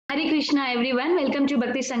Hare Krishna everyone, welcome to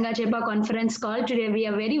Bhakti Sanga Japa conference call. Today we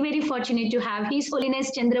are very fortunate to have His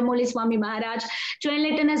Holiness Candramauli Swami Maharaj to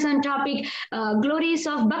enlighten us on topic Glories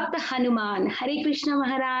of Bhakti Hanuman. Hare Krishna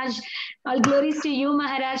Maharaj, all glories to you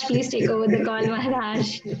Maharaj, please take over the call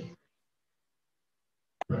Maharaj.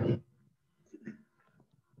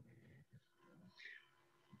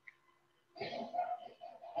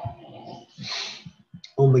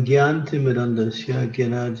 Om Gyantimirandasya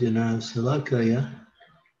Gyanajana Salakaya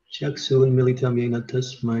Chaksun Militam Yena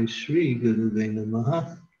Tasmai Shri Guruve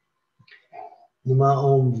Namaha Nama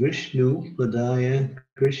Om Vishnu Padaya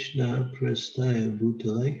Krishna Prastaya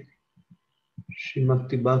Bhutale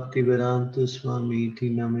Srimakti Bhakti Vedanta Swami Iti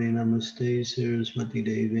Namane Namaste Saraswati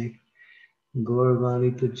Devi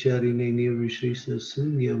Gauravani Pacharine Nirvishrisa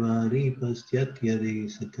Sunyavari Pastyatya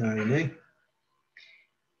Satarine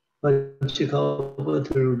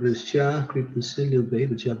Panchakalpatarubhascha Kripasindhubhe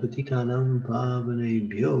Vachapatitanam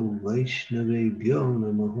Pavanebhyo Vaishnavebhyo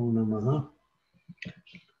Namaho Namaha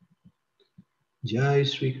Jai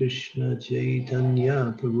Sri Krishna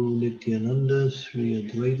Chaitanya Prabhu Nityananda Sri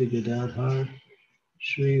Advaita Gadadhar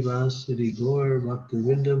Sri Vasadi Gaur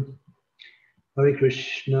Bhaktivinoda Hare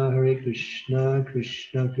Krishna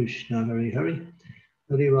Krishna Krishna Hare Hare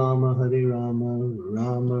Hare Rama Rama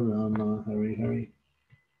Rama Hare Hare.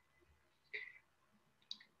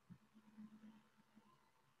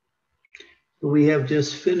 We have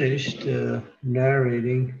just finished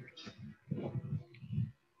narrating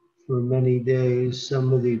for many days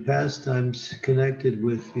some of the pastimes connected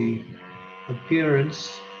with the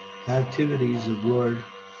appearance, activities of Lord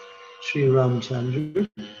Sri Ramchandra.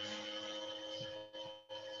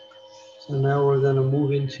 So now we're going to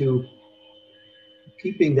move into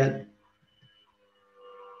keeping that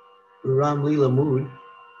Ram Leela mood.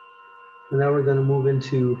 And now we're going to move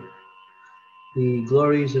into the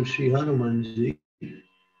glories of Sri Hanumanji.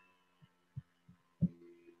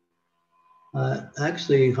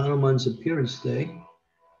 Actually, Hanuman's appearance day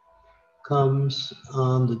comes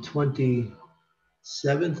on the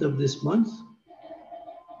 27th of this month,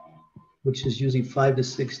 which is usually 5 to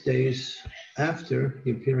 6 days after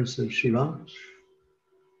the appearance of Sri Ram.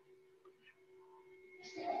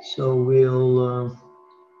 So we'll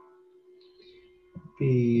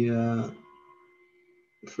be,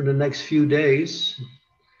 for the next few days,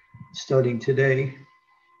 starting today,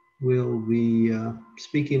 we'll be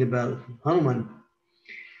speaking about Hanuman.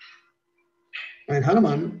 And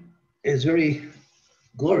Hanuman is very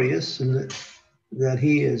glorious in that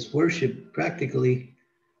he is worshipped practically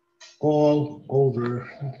all over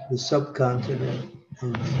the subcontinent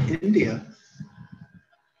of India.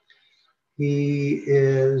 He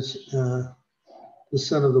is the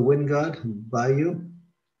son of the wind god, Vayu.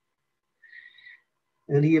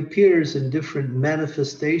 And he appears in different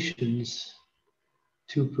manifestations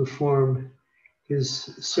to perform his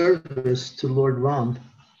service to Lord Ram.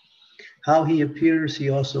 How he appears, he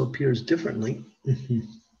also appears differently.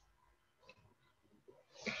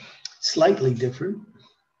 Slightly different.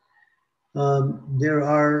 There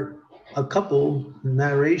are a couple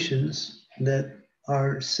narrations that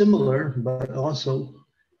are similar, but also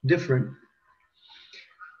different.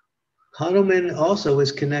 Hanuman also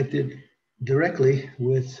is connected directly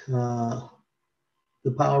with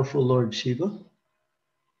the powerful Lord Shiva.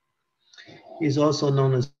 He's also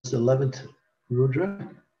known as the 11th Rudra.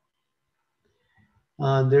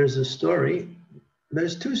 There's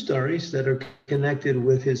two stories that are connected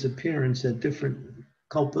with his appearance at different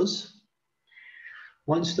kalpas.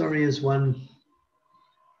 One story is when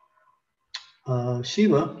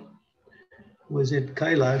Shiva was in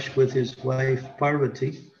Kailash with his wife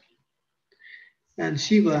Parvati, and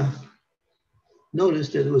Shiva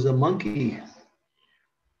noticed that there was a monkey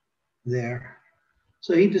there.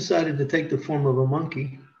 So he decided to take the form of a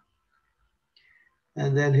monkey.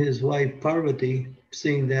 And then his wife Parvati,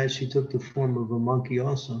 seeing that, she took the form of a monkey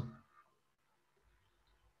also.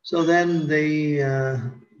 So then they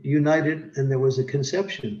united and there was a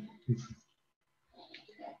conception.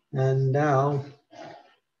 And now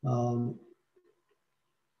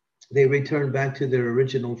they returned back to their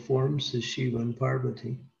original forms as Shiva and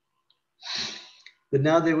Parvati. But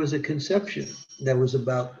now there was a conception that was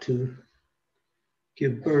about to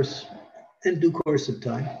give birth in due course of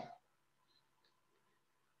time.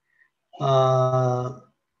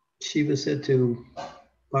 Shiva said to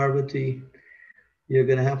Parvati, "You're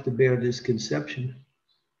going to have to bear this conception."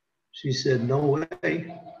 She said, "No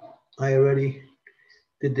way. I already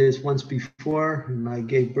did this once before and I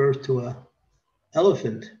gave birth to an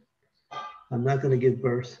elephant. I'm not going to give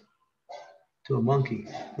birth to a monkey."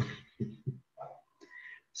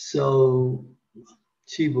 So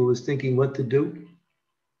Shiva was thinking what to do.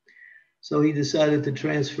 So he decided to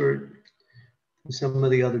transfer it to some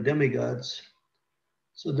of the other demigods.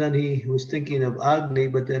 So then he was thinking of Agni,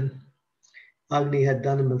 but then Agni had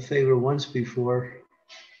done him a favor once before.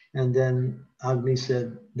 And then Agni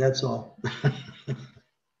said, that's all.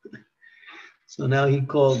 So now he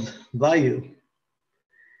called Vayu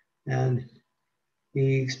and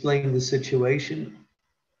he explained the situation,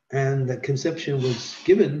 and the conception was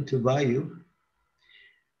given to Vayu.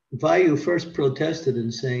 Vayu first protested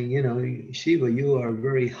and saying, you know, Shiva, you are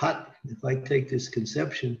very hot. If I take this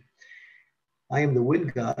conception, I am the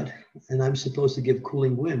wind god and I'm supposed to give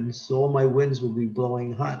cooling winds, so all my winds will be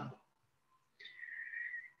blowing hot.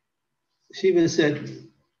 Shiva said,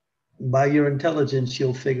 by your intelligence,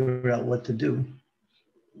 you'll figure out what to do.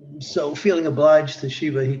 So feeling obliged to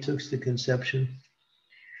Shiva, he took the conception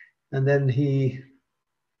and then he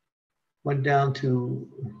went down to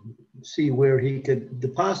see where he could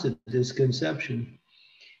deposit this conception.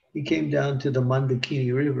 He came down to the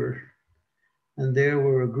Mandakini River, and there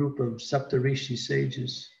were a group of Saptarishi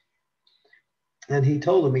sages. And he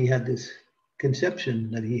told them he had this conception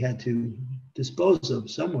that he had to dispose of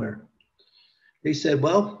somewhere. They said,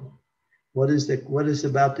 well, what is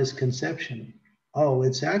about this conception? Oh,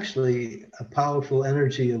 it's actually a powerful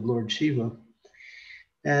energy of Lord Shiva.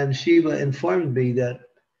 And Shiva informed me that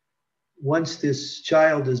once this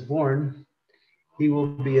child is born, he will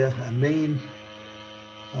be a main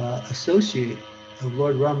associate of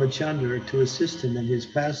Lord Ramachandra to assist him in his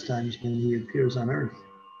pastimes when he appears on earth.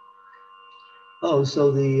 Oh,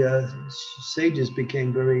 so the sages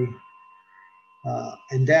became very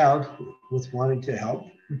endowed with wanting to help.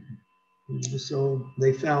 So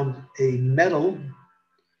they found a metal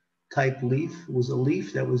type leaf. It was a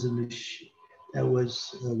leaf that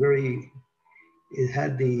was it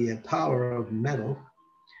had the power of metal.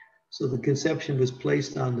 So the conception was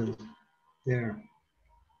placed on there.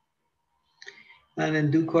 And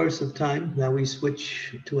in due course of time, now we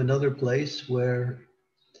switch to another place where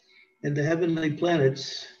in the heavenly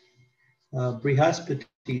planets, Brihaspati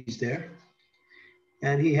is there,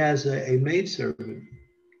 and he has a maidservant,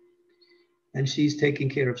 and she's taking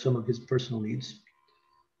care of some of his personal needs.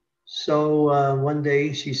 So one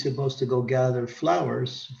day she's supposed to go gather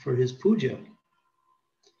flowers for his puja.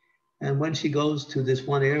 And when she goes to this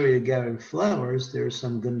one area gathering flowers, there are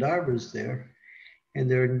some Gandharvas there, and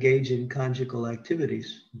they're engaged in conjugal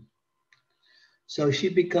activities. So she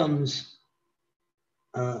becomes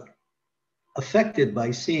affected by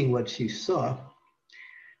seeing what she saw.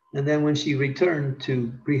 And then when she returned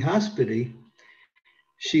to Brihaspati,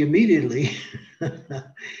 she immediately,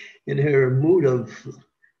 in her mood of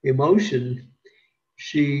emotion,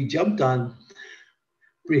 she jumped on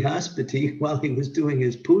Brihaspati while he was doing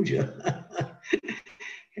his puja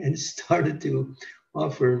and started to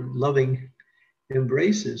offer loving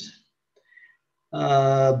embraces.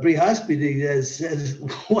 Brihaspati says,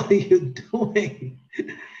 what are you doing?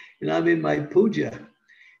 And I'm in my puja.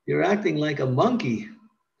 You're acting like a monkey.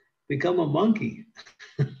 Become a monkey.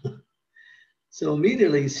 So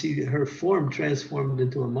immediately her form transformed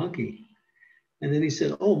into a monkey. And then he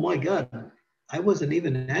said, oh my God, I wasn't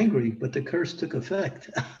even angry, but the curse took effect.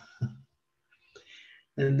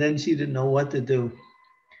 And then she didn't know what to do.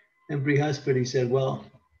 And Brihaspati said, well,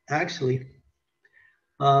 actually,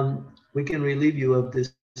 we can relieve you of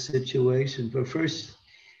this situation. But first,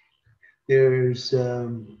 there's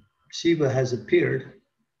Shiva has appeared,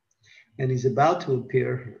 and he's about to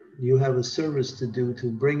appear. You have a service to do to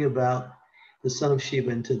bring about the son of Shiva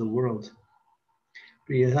into the world.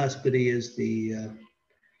 Brihaspati is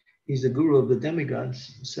he's the guru of the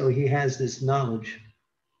demigods, so he has this knowledge.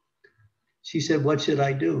 She said, what should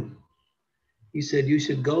I do? He said, you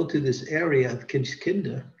should go to this area of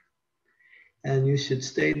Kinshkinda, and you should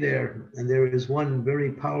stay there. And there is one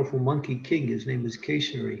very powerful monkey king. His name is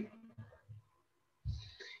Keshari.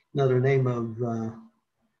 Another name of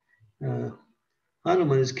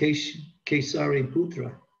Hanuman is Kesari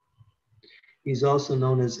Putra. He's also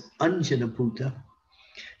known as Anjana Putra.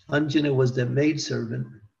 Anjana was the maidservant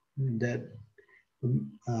that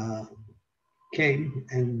came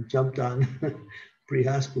and jumped on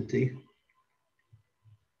Brihaspati.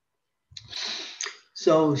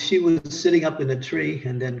 So she was sitting up in a tree,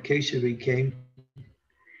 and then Keshari came,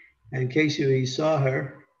 and Keshari saw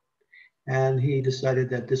her, and he decided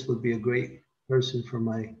that this would be a great person for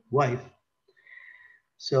my wife.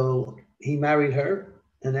 So he married her,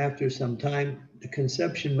 and after some time, the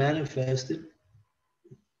conception manifested.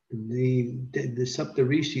 The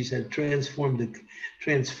Saptarishis had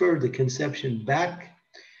transferred the conception back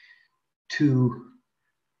to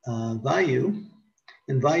Vayu,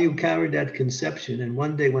 and Vayu carried that conception. And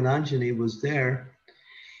one day when Anjani was there,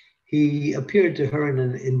 he appeared to her in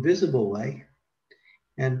an invisible way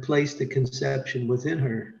and placed the conception within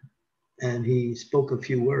her. And he spoke a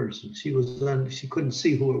few words. And she couldn't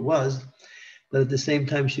see who it was, but at the same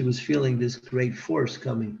time, she was feeling this great force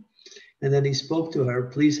coming. And then he spoke to her,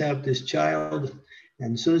 please have this child.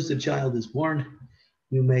 And as soon as the child is born,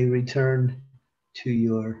 you may return to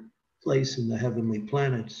your place in the heavenly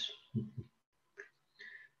planets.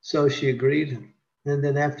 So she agreed. And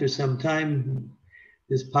then after some time,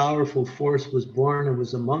 this powerful force was born. It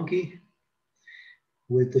was a monkey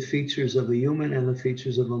with the features of a human and the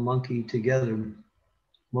features of a monkey together,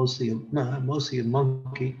 mostly a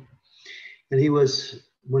monkey. And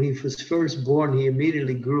when he was first born, he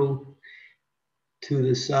immediately grew to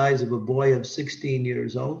the size of a boy of 16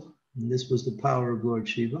 years old. And this was the power of Lord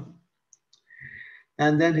Shiva.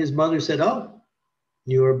 And then his mother said, oh,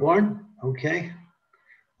 you were born? Okay.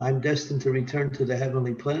 I'm destined to return to the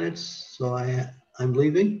heavenly planets, so I'm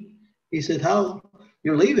leaving. He said, how?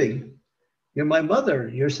 You're leaving? You're my mother.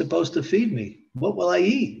 You're supposed to feed me. What will I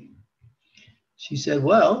eat? She said,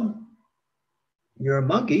 well, you're a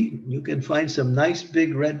monkey. You can find some nice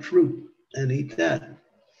big red fruit and eat that.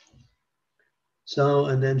 So,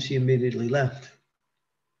 and then she immediately left.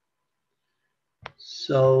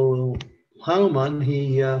 So Hanuman,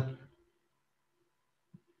 he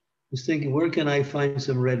was thinking, where can I find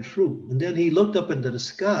some red fruit? And then he looked up into the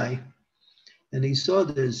sky and he saw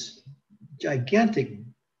this gigantic,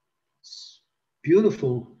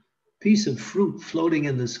 beautiful piece of fruit floating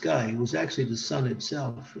in the sky. It was actually the sun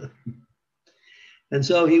itself. And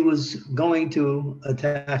so he was going to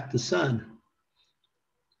attack the sun.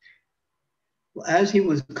 As he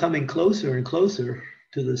was coming closer and closer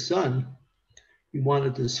to the sun, he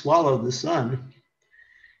wanted to swallow the sun.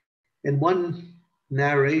 In one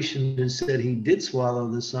narration, it said he did swallow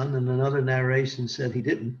the sun, and another narration said he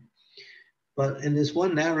didn't. But in this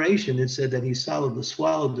one narration, it said that he swallowed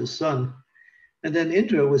the sun. And then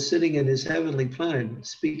Indra was sitting in his heavenly planet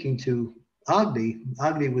speaking to Agni.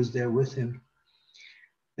 Agni was there with him.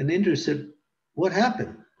 And Indra said, what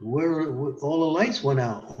happened? Where all the lights went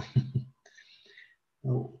out?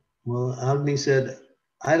 Well, Agni said,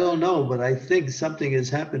 I don't know, but I think something is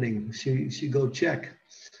happening. She go check.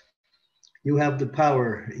 You have the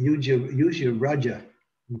power. Use your Raja.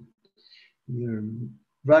 Your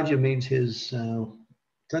Raja means his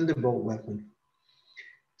thunderbolt weapon.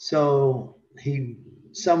 So he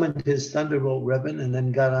summoned his thunderbolt weapon and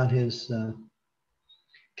then got on his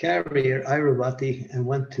carrier, Airavati, and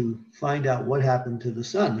went to find out what happened to the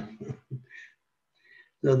sun.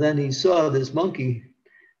 So then he saw this monkey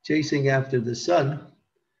chasing after the sun.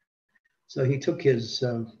 So he took his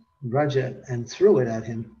Raja and threw it at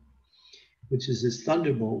him, which is his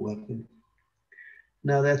thunderbolt weapon.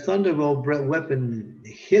 Now that thunderbolt weapon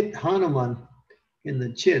hit Hanuman in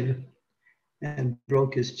the chin and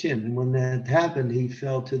broke his chin. And when that happened, he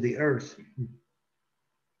fell to the earth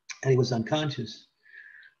and he was unconscious.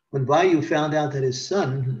 When Vayu found out that his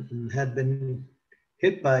son had been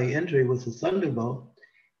hit by Indra with a thunderbolt,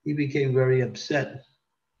 he became very upset.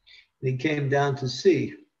 He came down to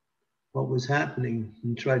see what was happening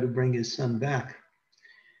and tried to bring his son back.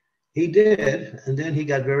 He did, and then he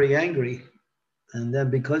got very angry. And then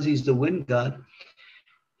because he's the wind god,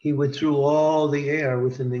 he withdrew all the air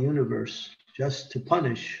within the universe just to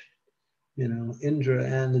punish, Indra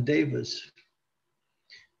and the Devas.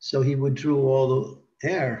 So he withdrew all the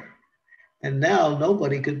air. And now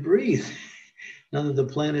nobody could breathe. None of the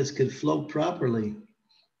planets could float properly.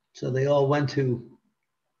 So they all went to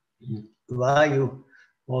Vayu,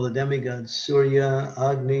 all the demigods, Surya,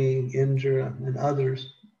 Agni, Indra, and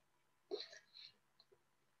others,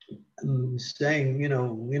 saying,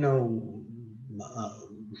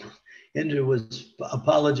 Indra was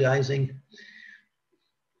apologizing.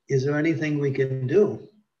 Is there anything we can do?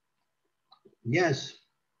 Yes.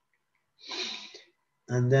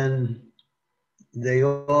 And then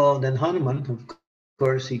then Hanuman, of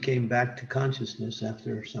course, he came back to consciousness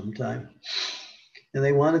after some time. And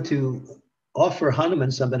they wanted to offer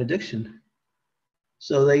Hanuman some benediction.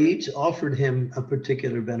 So they each offered him a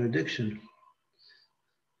particular benediction.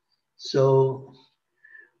 So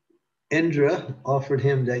Indra offered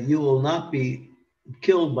him that you will not be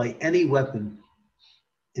killed by any weapon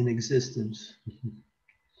in existence.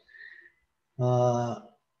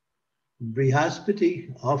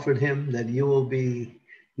 Brihaspati offered him that you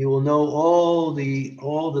will know all the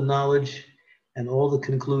knowledge and all the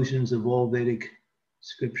conclusions of all Vedic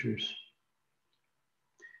scriptures.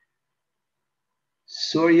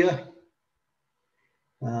 Surya,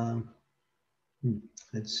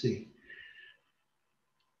 let's see.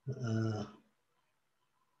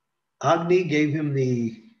 Agni gave him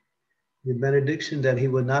the the benediction that he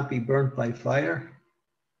would not be burnt by fire,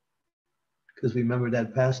 because we remember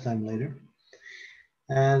that pastime later.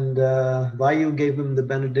 And Vayu gave him the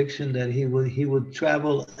benediction that he would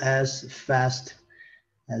travel as fast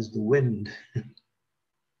as the wind.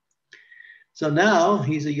 So now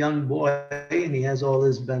he's a young boy and he has all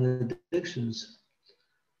his benedictions.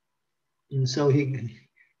 And so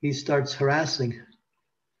he starts harassing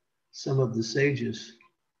some of the sages.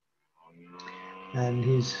 And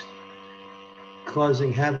he's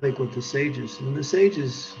causing havoc with the sages. And the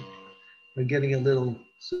sages are getting a little,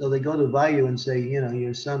 so they go to Vayu and say, you know,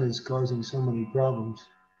 your son is causing so many problems.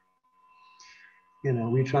 You know,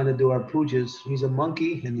 we're trying to do our pujas. He's a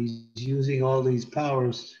monkey and he's using all these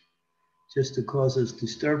powers just to cause us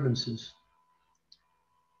disturbances.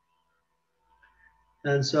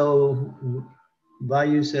 And so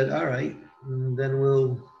Vayu said, all right, then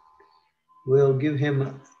we'll give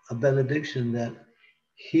him a benediction that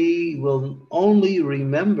he will only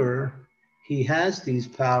remember he has these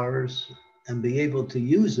powers and be able to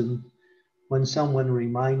use them when someone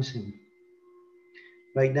reminds him.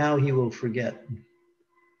 Right now he will forget.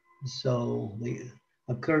 So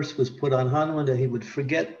a curse was put on Hanuman that he would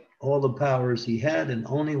forget all the powers he had, and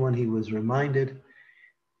only when he was reminded.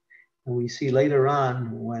 And we see later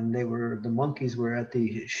on when the monkeys were at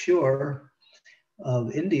the shore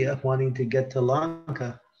of India wanting to get to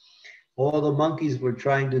Lanka, all the monkeys were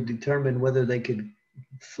trying to determine whether they could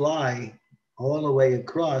fly all the way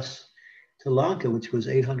across to Lanka, which was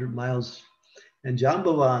 800 miles. And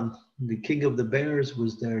Jambavan, the king of the bears,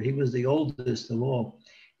 was there. He was the oldest of all.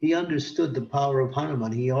 He understood the power of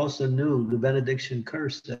Hanuman. He also knew the benediction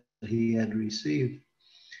curse that he had received.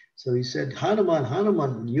 So he said, Hanuman,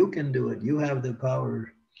 Hanuman, you can do it. You have the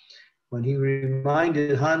power. When he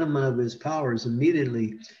reminded Hanuman of his powers,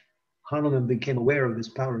 immediately Hanuman became aware of his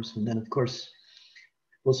powers. And then, of course,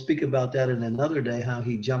 we'll speak about that in another day, how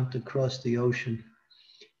he jumped across the ocean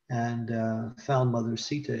and found Mother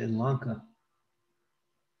Sita in Lanka.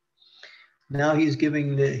 Now he's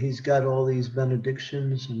got all these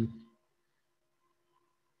benedictions,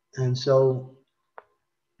 and so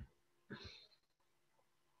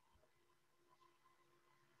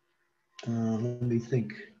let me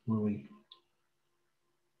think. Where we?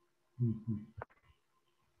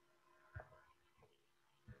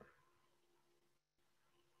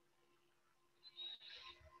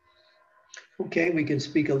 Okay, we can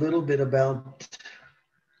speak a little bit about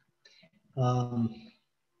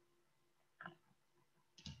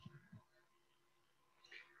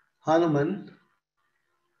Hanuman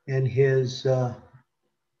and his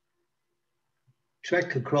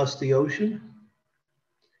trek across the ocean.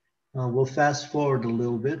 We'll fast forward a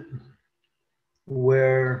little bit,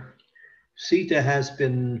 where Sita has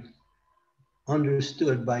been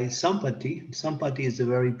understood by Sampati. Sampati is a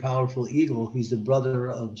very powerful eagle. He's the brother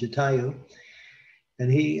of Jatayu.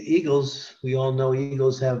 And eagles, we all know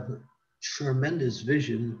eagles have tremendous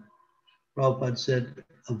vision. Prabhupada said,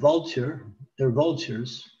 a vulture, they're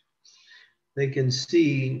vultures. They can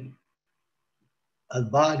see a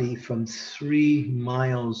body from 3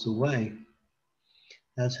 miles away.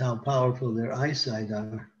 That's how powerful their eyesight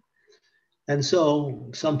are. And so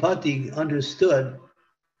Sampati understood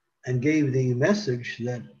and gave the message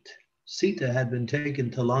that Sita had been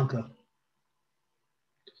taken to Lanka.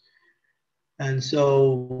 And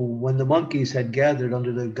so when the monkeys had gathered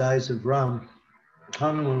under the guise of Ram,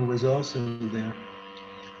 Hanuman was also there.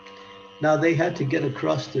 Now they had to get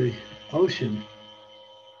across the ocean.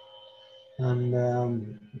 And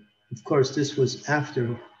of course, this was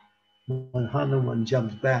after when Hanuman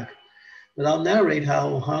jumped back. But I'll narrate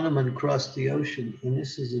how Hanuman crossed the ocean. And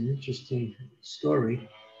this is an interesting story.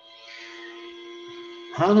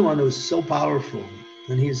 Hanuman was so powerful,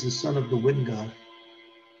 and he's the son of the wind god.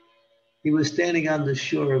 He was standing on the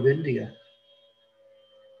shore of India,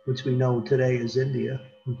 which we know today is India.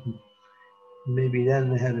 Maybe then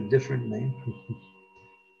they had a different name.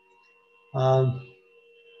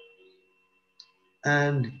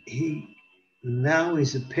 And now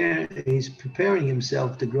he's preparing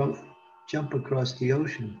himself to jump across the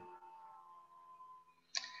ocean.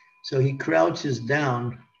 So he crouches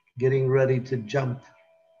down, getting ready to jump.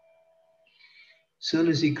 As soon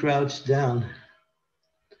as he crouched down,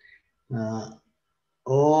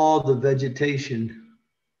 all the vegetation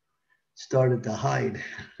started to hide.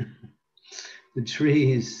 The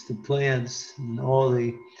trees, the plants, and all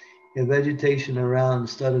the vegetation around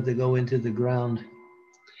started to go into the ground.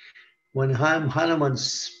 When Hanuman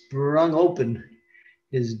sprung open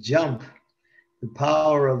his jump, the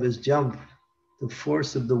power of his jump, the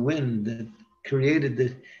force of the wind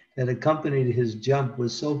that accompanied his jump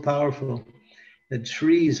was so powerful, The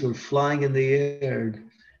trees were flying in the air.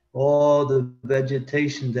 All the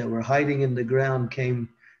vegetation that were hiding in the ground came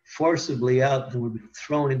forcibly out and were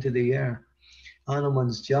thrown into the air.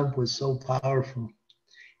 Hanuman's jump was so powerful.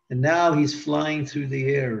 And now he's flying through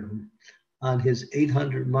the air on his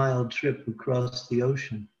 800-mile trip across the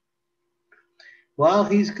ocean. While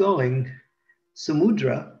he's going,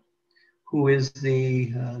 Samudra, who is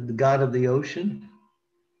the god of the ocean,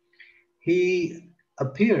 he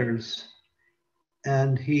appears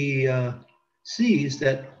and he sees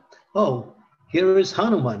that, oh, here is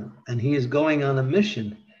Hanuman, and he is going on a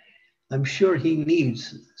mission. I'm sure he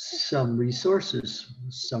needs some resources,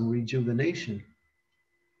 some rejuvenation.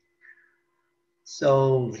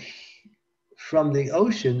 So from the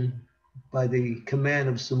ocean, by the command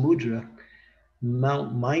of Samudra,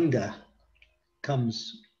 Mount Minda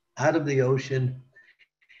comes out of the ocean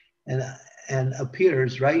and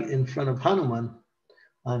appears right in front of Hanuman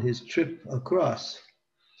on his trip across.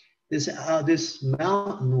 This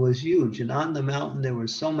mountain was huge, and on the mountain there were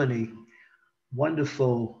so many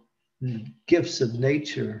wonderful gifts of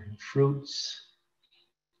nature, fruits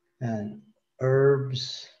and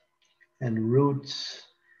herbs and roots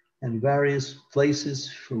and various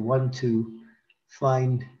places for one to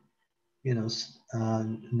find,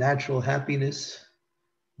 natural happiness,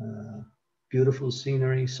 beautiful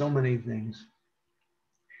scenery, so many things.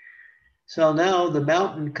 So now the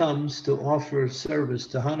mountain comes to offer service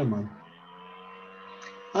to Hanuman.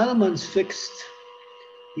 Hanuman's fixed.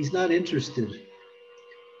 He's not interested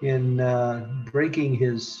in breaking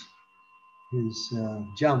his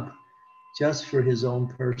jump just for his own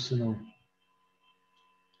personal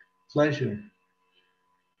pleasure.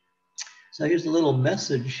 So here's a little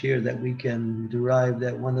message here that we can derive,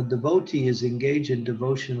 that when a devotee is engaged in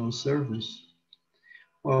devotional service,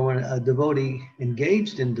 or when a devotee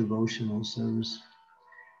engaged in devotional service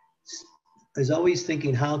is always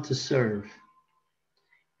thinking how to serve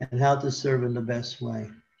and how to serve in the best way.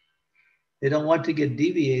 They don't want to get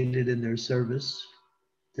deviated in their service.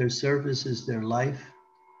 Their service is their life.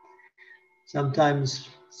 Sometimes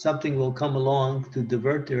something will come along to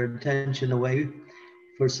divert their attention away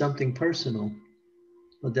for something personal,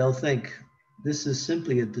 but they'll think this is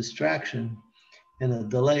simply a distraction and a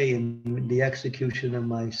delay in the execution of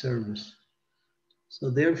my service.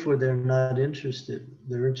 So therefore, they're not interested.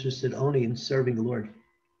 They're interested only in serving the Lord.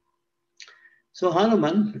 So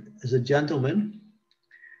Hanuman is a gentleman.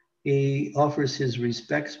 He offers his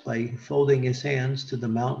respects by folding his hands to the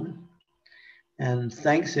mountain and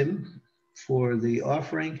thanks him for the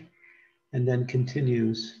offering, and then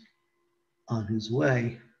continues on his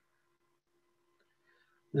way.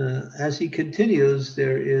 As he continues,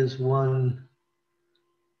 there is one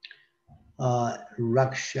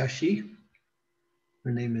Rakshashi.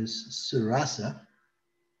 Her name is Surasa.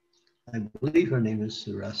 I believe her name is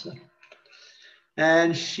Surasa.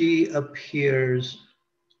 And she appears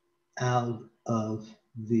out of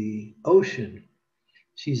the ocean.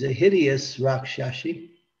 She's a hideous Rakshashi.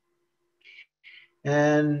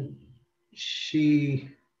 And she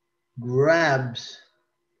grabs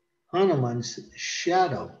Hanuman's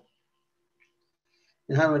shadow.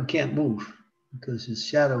 And Hanuman can't move because his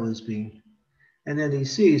shadow is being, and then he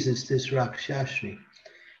sees it's this Rakshashi.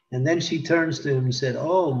 And then she turns to him and said,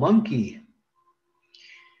 "Oh, monkey,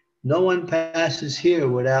 no one passes here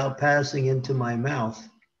without passing into my mouth.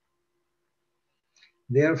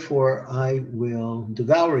 Therefore, I will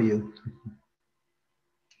devour you."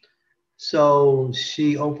 So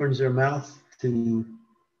she opens her mouth to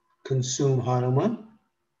consume Hanuman.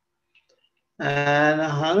 And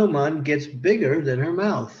Hanuman gets bigger than her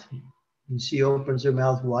mouth. And she opens her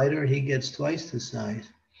mouth wider, he gets twice the size.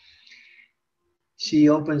 She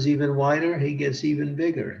opens even wider, he gets even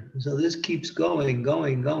bigger. So this keeps going.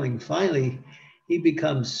 Finally, he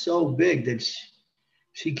becomes so big that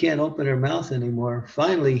she can't open her mouth anymore.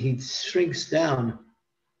 Finally, he shrinks down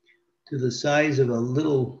to the size of a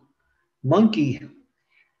little monkey,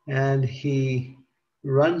 and he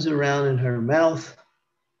runs around in her mouth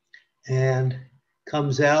and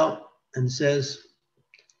comes out and says,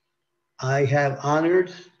 "I have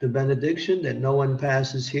honored the benediction that no one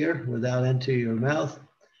passes here without entering your mouth.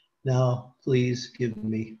 Now, please give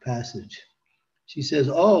me passage." She says,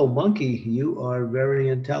 "Oh, monkey, you are very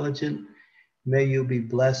intelligent. May you be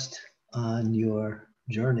blessed on your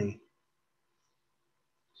journey."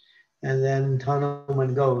 And then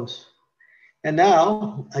Hanuman goes. And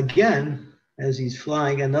now, again, as he's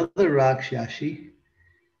flying, another Rakshashi,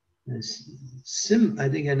 I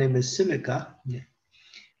think her name is Simika. Yeah.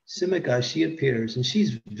 Simika, she appears, and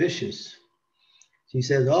she's vicious. She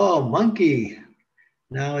says, "Oh, monkey,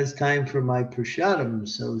 now it's time for my prasadam.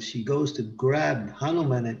 So she goes to grab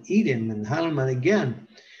Hanuman and eat him. And Hanuman again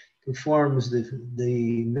performs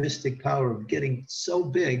the mystic power of getting so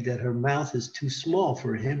big that her mouth is too small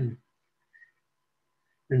for him.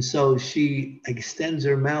 And so she extends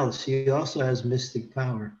her mouth. She also has mystic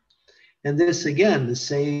power. And this, again, the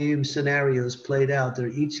same scenarios played out. They're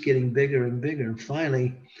each getting bigger and bigger. And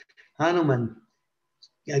finally, Hanuman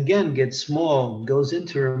again gets small, goes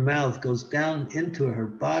into her mouth, goes down into her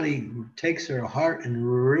body, takes her heart and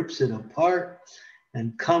rips it apart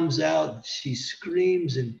and comes out. She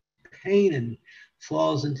screams in pain and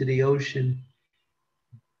falls into the ocean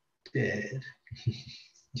dead.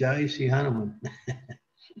 Jai Shri Hanuman.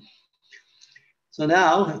 So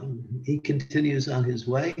now he continues on his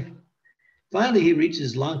way. Finally, he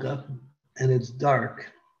reaches Lanka, and it's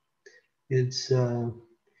dark. It's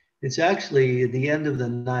actually the end of the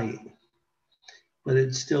night, but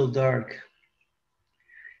it's still dark.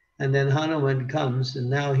 And then Hanuman comes, and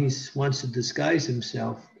now he wants to disguise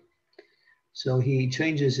himself. So he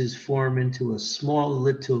changes his form into a small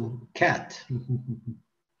little cat.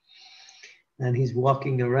 And he's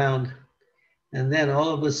walking around. And then all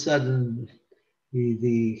of a sudden,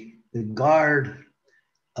 the guard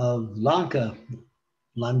of Lanka,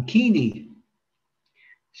 Lankini,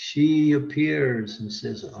 she appears and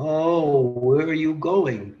says, "Oh, where are you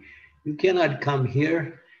going? You cannot come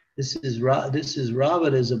here. This is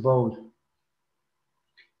Ravana's abode."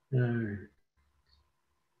 And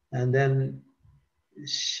then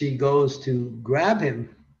she goes to grab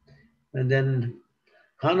him, and then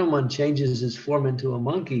Hanuman changes his form into a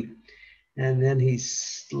monkey, and then he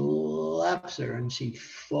slaps her, and she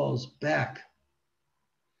falls back.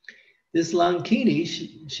 This Lankini,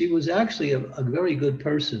 she was actually a very good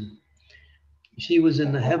person. She was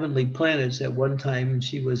in the heavenly planets at one time, and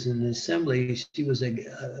she was in the assembly. She was a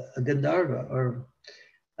Gandharva, or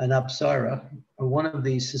an Apsara, or one of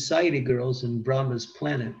the society girls in Brahma's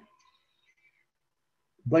planet.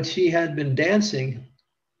 But she had been dancing,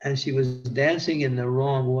 and she was dancing in the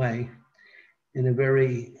wrong way, in a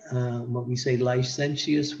very, what we say,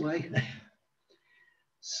 licentious way.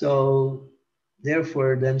 So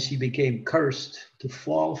therefore, then she became cursed to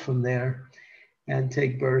fall from there and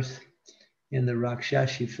take birth in the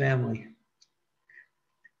Rakshashi family.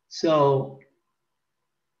 So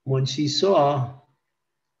when she saw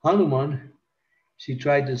Hanuman, she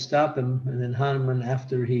tried to stop him, and then Hanuman,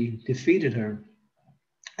 after he defeated her,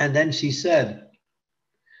 and then she said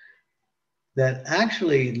that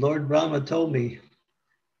actually Lord Brahma told me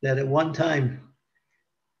that at one time,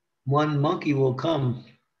 one monkey will come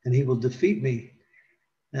and he will defeat me.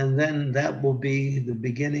 And then that will be the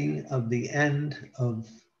beginning of the end of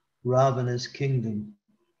Ravana's kingdom.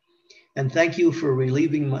 And thank you for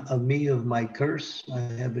relieving me of my curse. I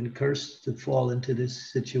have been cursed to fall into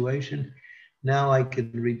this situation. Now I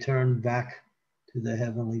can return back to the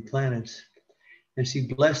heavenly planets. And she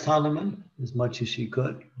blessed Hanuman as much as she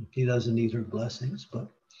could. He doesn't need her blessings, but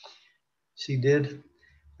she did.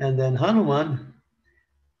 And then Hanuman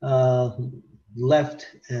left,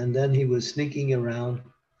 and then he was sneaking around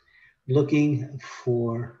looking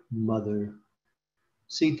for Mother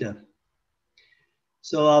Sita.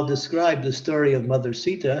 So I'll describe the story of Mother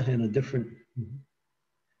Sita in a different,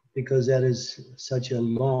 because that is such a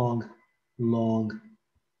long, long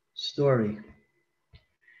story.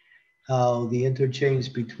 How the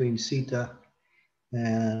interchange between Sita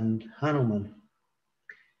and Hanuman.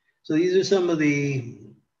 So these are some of the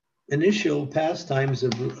initial pastimes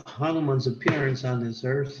of Hanuman's appearance on this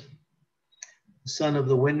earth. The son of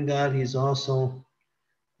the wind god, he's also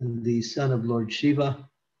the son of Lord Shiva.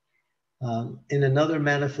 In another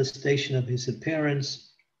manifestation of his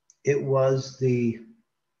appearance, it was the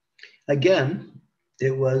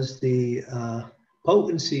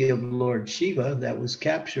potency of Lord Shiva that was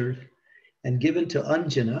captured and given to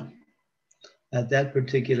Anjana at that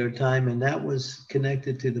particular time, and that was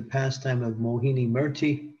connected to the pastime of Mohini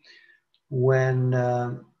Murti, when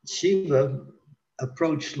Shiva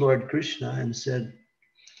approached Lord Krishna and said,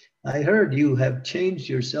 "I heard you have changed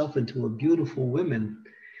yourself into a beautiful woman.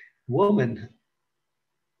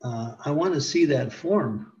 I want to see that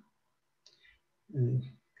form." And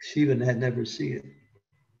Shiva had never seen it.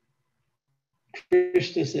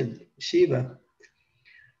 Krishna said, "Shiva,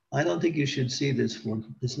 I don't think you should see this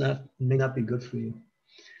form. It may not be good for you."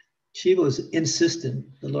 Shiva was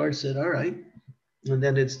insistent. The Lord said, "All right." And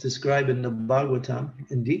then it's described in the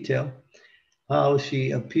Bhagavatam in detail how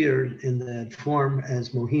she appeared in that form as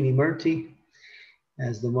Mohini Murti,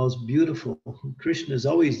 as the most beautiful. Krishna is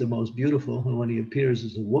always the most beautiful, and when he appears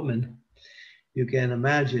as a woman, you can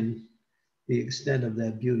imagine the extent of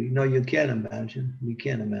that beauty. No, you can't imagine. We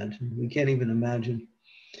can't imagine. We can't even imagine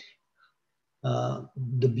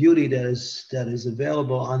the beauty that is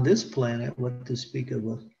available on this planet, what to speak of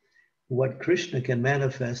what Krishna can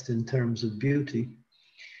manifest in terms of beauty.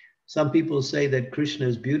 Some people say that Krishna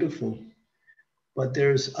is beautiful, but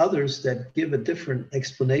there's others that give a different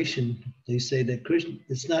explanation. They say that Krishna,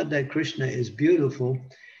 it's not that Krishna is beautiful,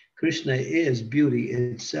 Krishna is beauty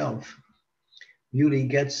itself. Beauty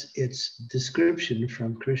gets its description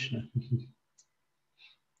from Krishna.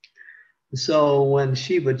 So when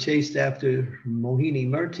Shiva chased after Mohini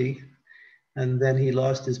Murti, and then he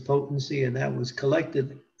lost his potency, and that was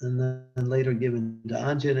collected and then later given to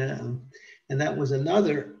Anjana, and that was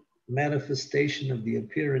another manifestation of the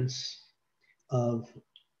appearance of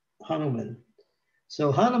Hanuman.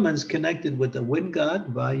 So Hanuman's connected with the wind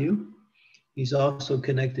god, Vayu. He's also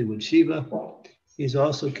connected with Shiva. He's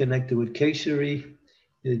also connected with Keshari,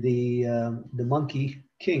 the monkey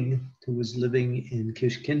king who was living in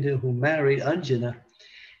Kishkinda, who married Anjana,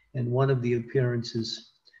 and one of the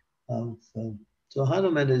appearances of so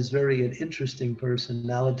Hanuman is very an interesting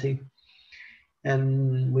personality,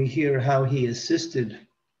 and we hear how he assisted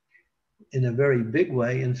in a very big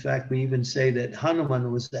way. In fact, we even say that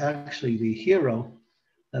Hanuman was actually the hero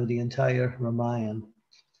of the entire Ramayana.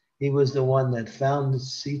 He was the one that found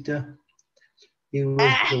Sita. He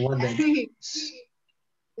was the one that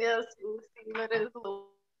Yes,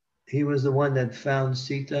 he was the one that found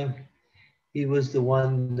Sita. He was the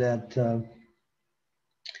one that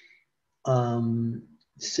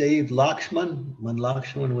saved Lakshman when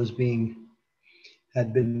Lakshman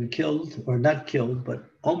had been killed, or not killed, but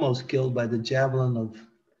almost killed by the javelin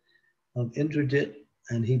of Indrajit,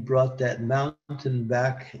 and he brought that mountain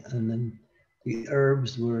back, and then the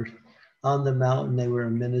herbs were on the mountain, they were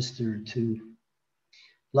administered to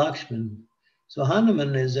Lakshman. So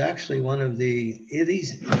Hanuman is actually one of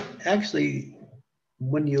he's actually,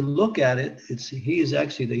 when you look at it, he is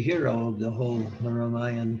actually the hero of the whole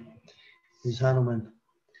Ramayana, is Hanuman.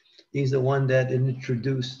 He's the one that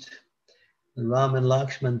introduced Ram and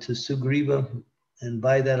Lakshman to Sugriva, and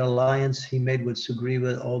by that alliance he made with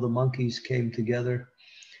Sugriva, all the monkeys came together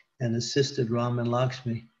and assisted Ram and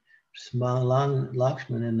Lakshman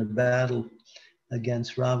in the battle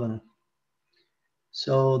against Ravana.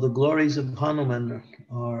 So the glories of Hanuman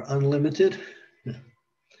are unlimited.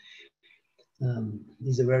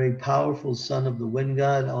 He's a very powerful son of the wind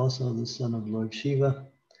god, also the son of Lord Shiva.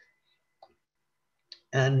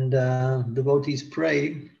 And devotees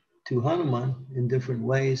pray to Hanuman in different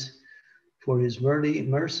ways for his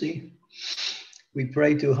mercy. We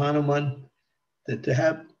pray to Hanuman that to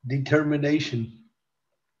have determination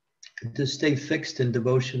to stay fixed in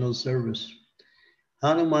devotional service.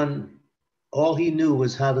 Hanuman, all he knew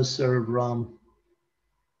was how to serve Ram.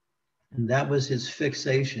 And that was his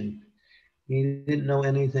fixation. He didn't know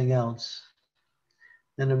anything else.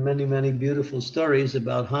 And there are many, many beautiful stories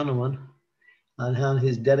about Hanuman on how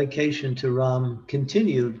his dedication to Ram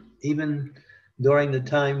continued even during the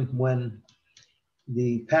time when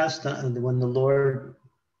the Lord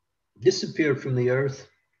disappeared from the earth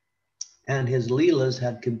and his Leelas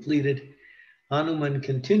had completed. Hanuman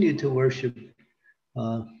continued to worship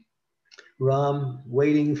Ram,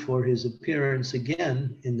 waiting for his appearance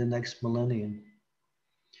again in the next millennium.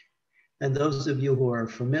 And those of you who are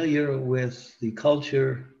familiar with the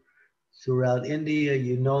culture throughout India,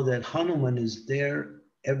 you know that Hanuman is there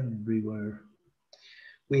everywhere.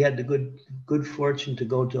 We had the good fortune to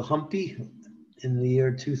go to Hampi in the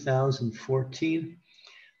year 2014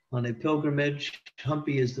 on a pilgrimage.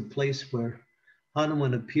 Hampi is the place where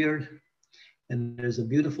Hanuman appeared, and there's a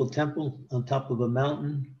beautiful temple on top of a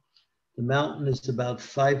mountain. The mountain is about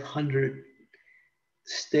 500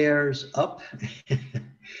 stairs up.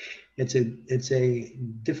 It's a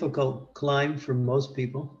difficult climb for most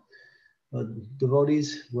people, but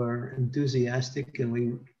devotees were enthusiastic, and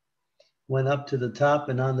we went up to the top,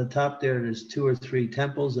 and on the top there's 2 or 3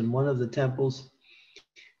 temples, and one of the temples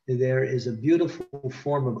there is a beautiful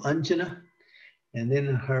form of Anjana, and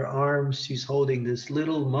in her arms she's holding this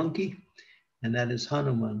little monkey, and that is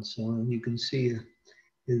Hanuman. So you can see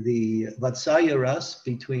the Vatsalya Ras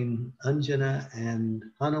between Anjana and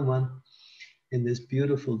Hanuman in this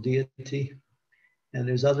beautiful deity. And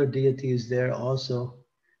there's other deities there also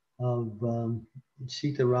of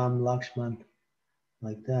Sita, Ram, Lakshman,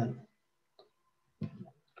 like that.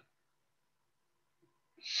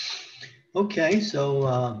 Okay, so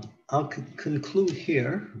I'll conclude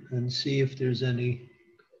here and see if there's anyone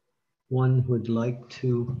who would like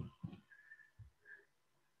to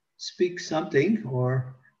speak something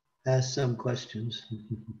or ask some questions.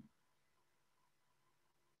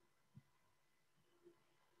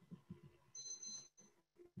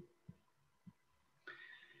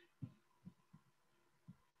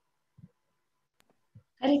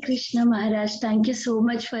 Hare Krishna Maharaj, thank you so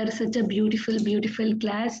much for such a beautiful, beautiful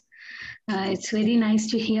class. It's very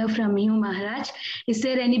nice to hear from you, Maharaj. Is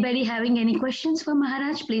there anybody having any questions for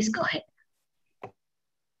Maharaj? Please go ahead.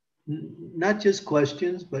 Not just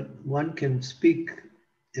questions, but one can speak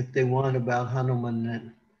if they want about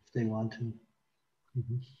Hanuman, if they want to.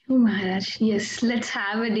 Oh, Maharaj, yes, let's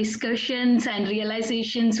have a discussions and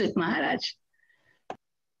realizations with Maharaj.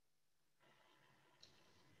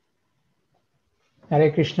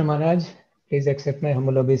 Hare Krishna Maharaj, please accept my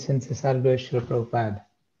humble obeisances, always Srila Prabhupada.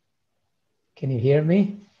 Can you hear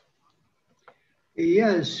me?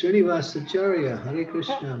 Yes, Srinivasacharya, Hare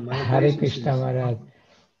Krishna. My Hare Krishna Maharaj.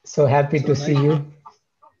 So happy to see you.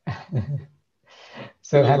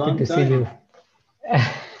 So happy to see you.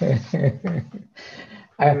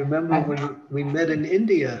 I remember when we met in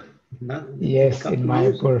India. Yes, in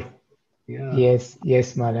Mayapur. Yeah.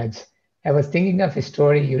 Yes, Maharaj. I was thinking of a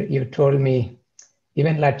story you told me.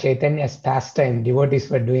 Even Lord Chaitanya's pastime, devotees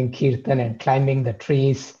were doing kirtan and climbing the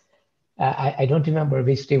trees. I don't remember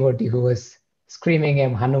which devotee who was screaming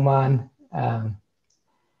Hanuman from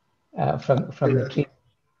the tree.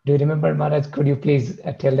 Do you remember, Maharaj? Could you please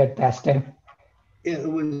tell that pastime? He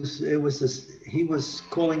was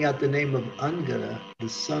calling out the name of Angada, the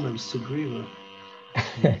son of Sugriva,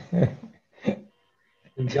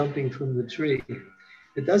 and jumping from the tree.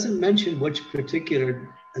 It doesn't mention which particular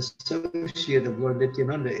associate of Lord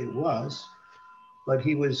Nityananda it was, but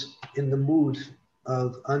he was in the mood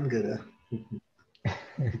of Angada.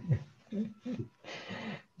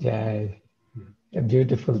 Yeah,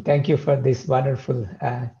 beautiful. Thank you for this wonderful,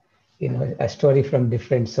 a story from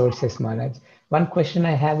different sources, Maharaj. One question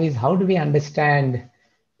I have is, how do we understand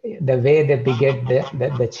the way they beget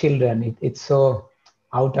the children? It's so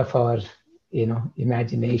out of our,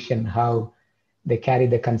 imagination, how they carry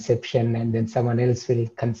the conception and then someone else will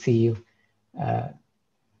conceive.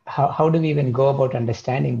 How do we even go about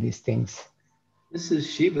understanding these things? This is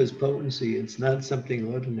Shiva's potency. It's not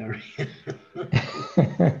something ordinary.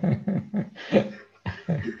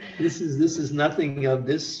 This is nothing of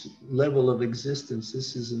this level of existence.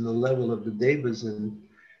 This is in the level of the devas and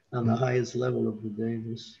on the highest level of the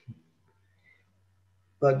devas.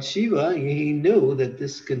 But Shiva, he knew that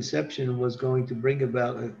this conception was going to bring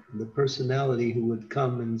about the personality who would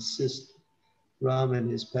come and assist Ram in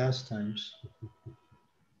his pastimes.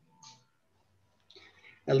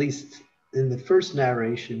 At least in the first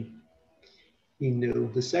narration, he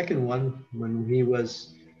knew. The second one, when he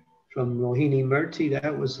was from Mohini Murti,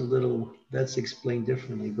 that's explained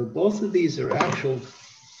differently. But both of these are actual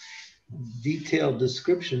detailed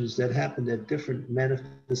descriptions that happened at different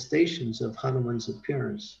manifestations of Hanuman's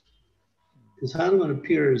appearance. Because Hanuman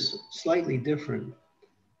appears slightly different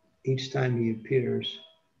each time he appears.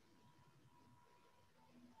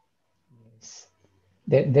 Yes.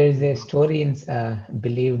 There is a story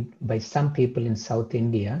believed by some people in South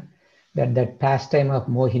India that pastime of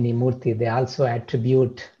Mohini Murti, they also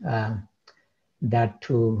attribute that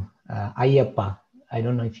to Ayyappa. I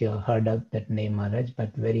don't know if you have heard of that name, Maharaj,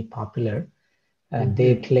 but very popular.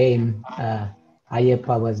 They claim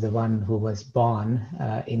Ayyappa was the one who was born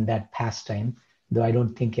in that pastime, though I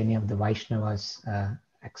don't think any of the Vaishnavas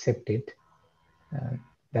accept it.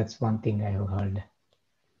 That's one thing I have heard.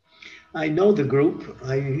 I know the group.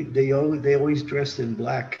 They always dress in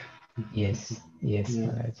black. Yes,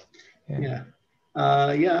 Maharaj. Yeah.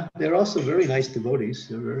 They're also very nice devotees.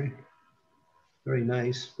 They're very, very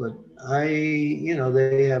nice. But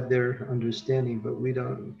they have their understanding, but we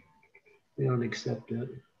don't accept it.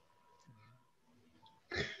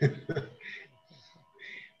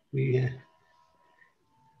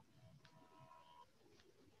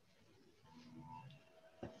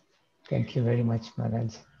 Thank you very much,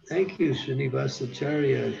 Maharaj. Thank you,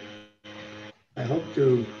 Srinivasacharya. I hope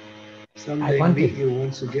to someday meet you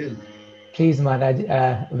once again. Please, Maharaj,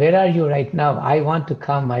 where are you right now? I want to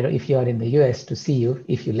come, if you are in the US, to see you,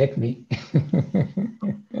 if you let me.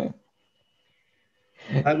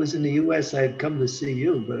 If I was in the US, I'd come to see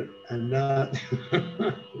you, but I'm not.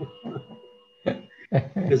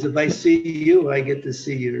 Because if I see you, I get to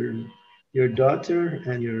see your daughter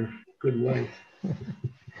and your good wife.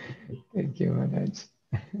 Thank you, Maharaj.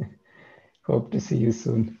 Hope to see you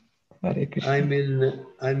soon. Hare Krishna.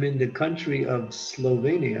 I'm in the country of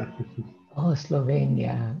Slovenia. Oh,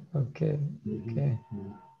 Slovenia. Okay. Okay.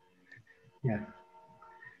 Yeah.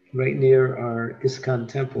 Right near our ISKCON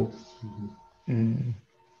temple.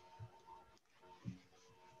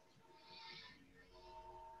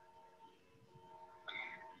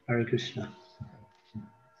 Hare Krishna.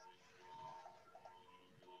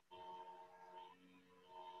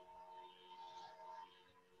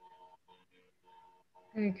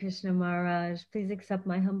 Hare Krishna Maharaj, please accept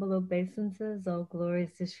my humble obeisances. All glories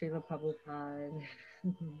to Srila Prabhupada.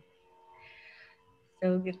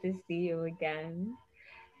 So good to see you again.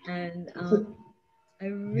 And I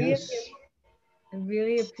Yes.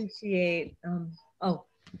 really appreciate, oh,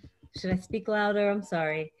 should I speak louder? I'm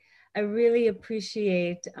sorry. I really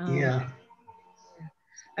appreciate, Yeah.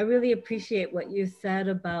 I really appreciate what you said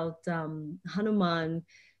about Hanuman.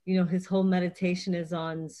 You know, his whole meditation is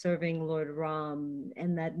on serving Lord Ram,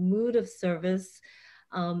 and that mood of service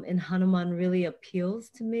in Hanuman really appeals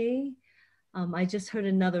to me. I just heard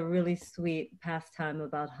another really sweet pastime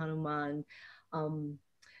about Hanuman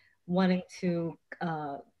wanting to.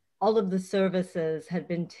 All of the services had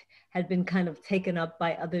been kind of taken up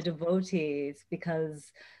by other devotees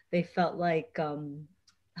because they felt like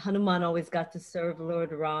Hanuman always got to serve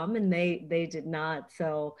Lord Ram, and they did not.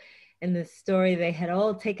 So, in the story, they had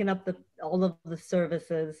all taken up all of the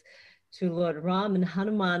services to Lord Ram, and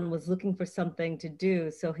Hanuman was looking for something to do.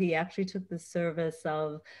 So he actually took the service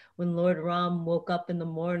of when Lord Ram woke up in the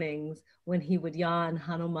mornings, when he would yawn,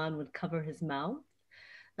 Hanuman would cover his mouth.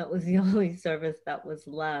 That was the only service that was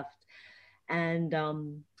left. And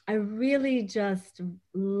I really just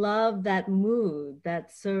love that mood,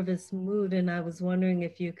 that service mood. And I was wondering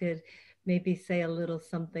if you could maybe say a little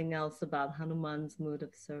something else about Hanuman's mood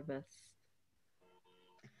of service.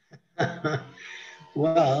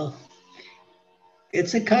 Well,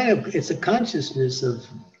 it's a consciousness of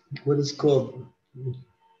what is called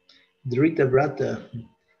Dhrita Vrata,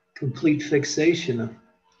 complete fixation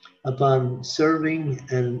upon serving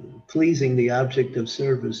and pleasing the object of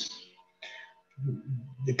service.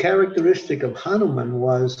 The characteristic of Hanuman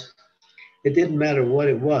was, it didn't matter what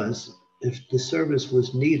it was, if the service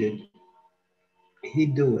was needed,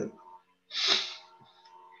 he'd do it.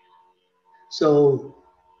 So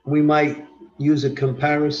we might use a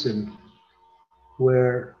comparison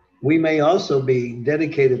where we may also be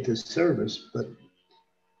dedicated to service, but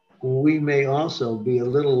we may also be a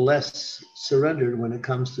little less surrendered when it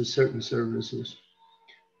comes to certain services,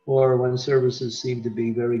 or when services seem to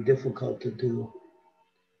be very difficult to do.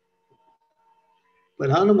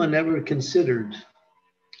 But Hanuman never considered.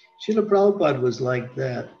 Srila Prabhupada was like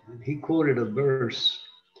that. He quoted a verse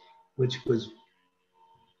which was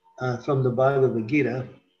from the Bhagavad Gita,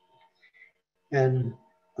 and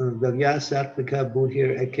Vavyasatmaka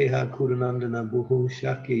Budhir Ekeha Kuranandana Buhu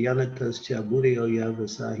Shakya Yanatas Cha Budhyo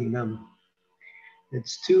Yavasahinam.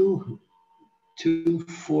 It's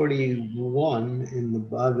 241 in the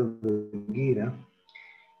Bhagavad Gita.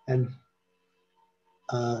 And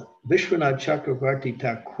Vishwanath Chakravarti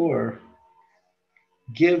Thakur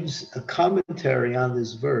gives a commentary on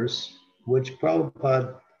this verse, which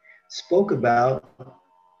Prabhupada spoke about,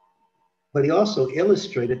 but he also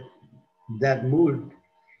illustrated that mood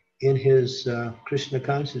in his Krishna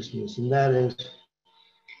consciousness. And that is,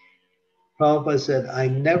 Prabhupada said, I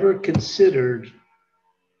never considered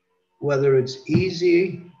whether it's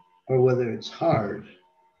easy or whether it's hard,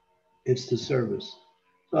 it's the service.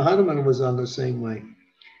 So Hanuman was on the same way.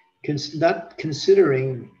 Not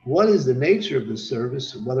considering what is the nature of the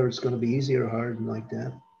service, whether it's going to be easy or hard and like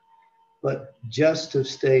that, but just to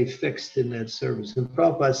stay fixed in that service. And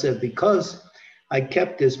Prabhupada said, because I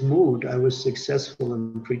kept this mood, I was successful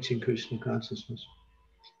in preaching Krishna consciousness.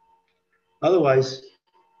 Otherwise,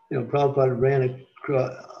 Prabhupada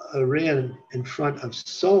ran in front of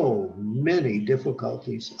so many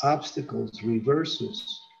difficulties, obstacles,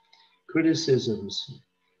 reverses, criticisms.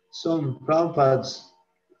 So Prabhupada's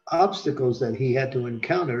obstacles that he had to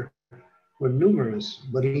encounter were numerous,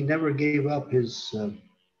 but he never gave up his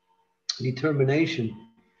determination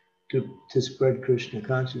to spread Krishna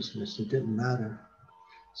consciousness. It didn't matter.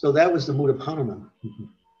 So that was the mood of Hanuman.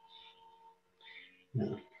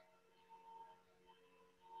 Yeah.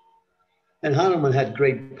 And Hanuman had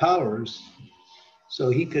great powers, so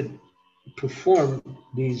he could perform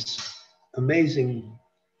these amazing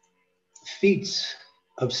feats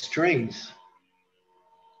of strength,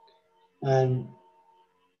 and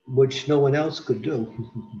which no one else could do.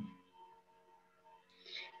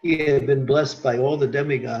 He had been blessed by all the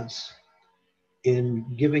demigods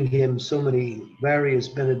in giving him so many various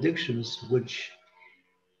benedictions, which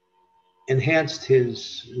enhanced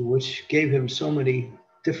which gave him so many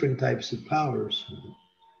different types of powers.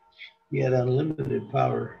 He had unlimited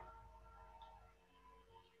power.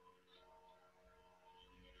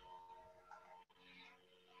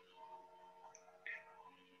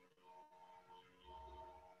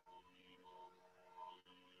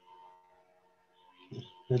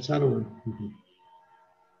 That's Hanuman.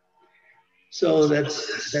 So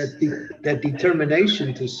that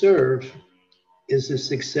determination to serve is the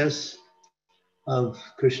success of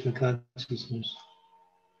Krishna consciousness.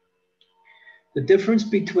 The difference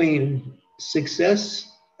between success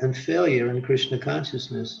and failure in Krishna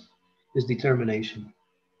consciousness is determination.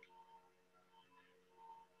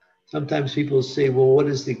 Sometimes people say, well, what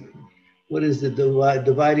is the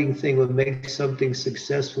dividing thing that makes something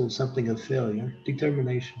successful, something a failure?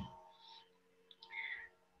 Determination.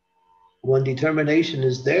 When determination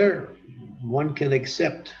is there, one can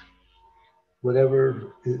accept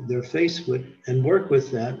whatever they're faced with and work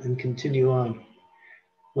with that and continue on.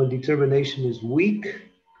 When determination is weak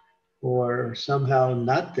or somehow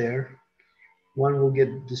not there, one will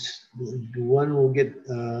get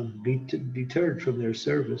deterred from their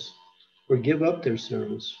service or give up their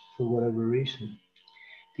service for whatever reason.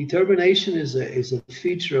 Determination is a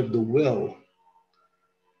feature of the will.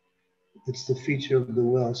 It's the feature of the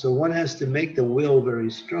will. So one has to make the will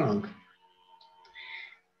very strong.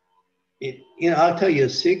 I'll tell you a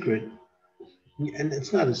secret, and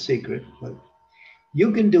it's not a secret, but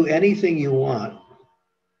you can do anything you want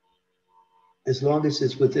as long as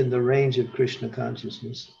it's within the range of Krishna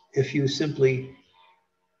consciousness. If you simply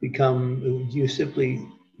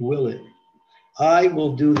will it. I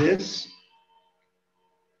will do this,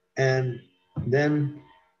 and then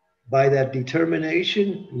by that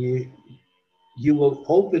determination, you will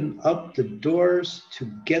open up the doors to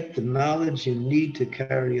get the knowledge you need to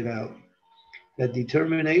carry it out. That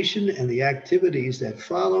determination and the activities that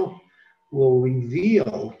follow will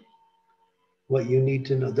reveal what you need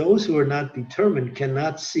to know. Those who are not determined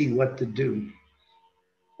cannot see what to do,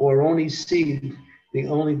 or only see they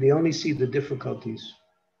only see the difficulties.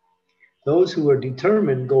 Those who are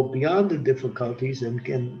determined go beyond the difficulties and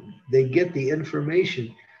they get the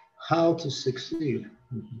information how to succeed.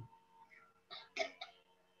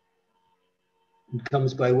 It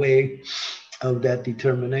comes by way of that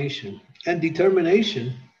determination. And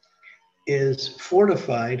determination is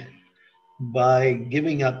fortified by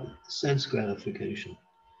giving up sense gratification.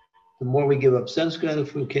 The more we give up sense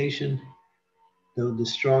gratification, the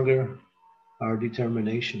stronger our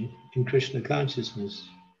determination in Krishna consciousness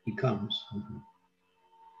becomes.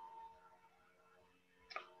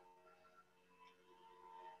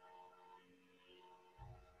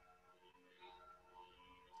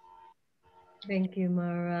 Thank you,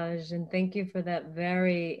 Maharaj, and thank you for that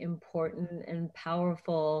very important and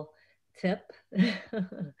powerful tip.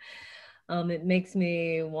 It makes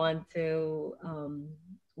me want to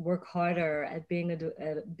work harder at being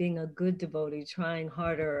a good devotee, trying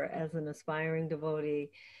harder as an aspiring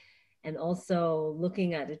devotee, and also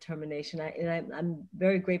looking at determination. I'm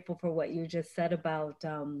very grateful for what you just said about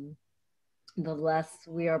the less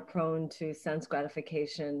we are prone to sense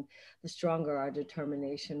gratification, the stronger our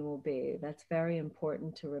determination will be. That's very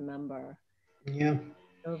important to remember. Yeah.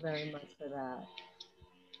 So very much for that.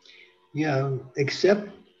 Yeah,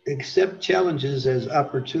 accept challenges as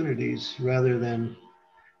opportunities rather than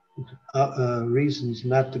reasons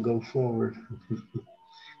not to go forward.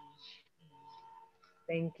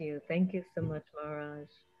 Thank you. Thank you so much, Maharaj.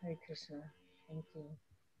 Hare Krishna. Thank you.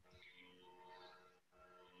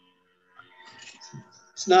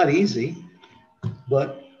 It's not easy,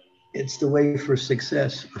 but it's the way for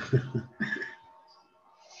success.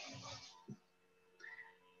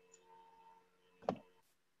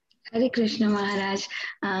 Hare Krishna Maharaj.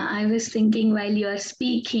 I was thinking while you are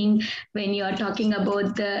speaking, when you are talking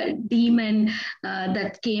about the demon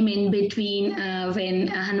that came in between when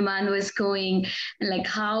Hanuman was going, like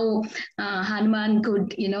how Hanuman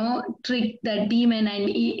could, trick that demon,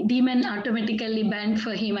 and demon automatically banned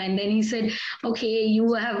for him. And then he said, okay,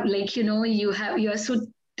 you have you are so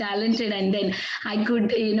talented, and then I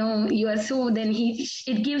could, you are so, then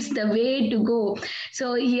it gives the way to go.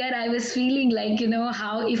 So here I was feeling like,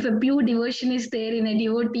 how if a pure devotion is there in a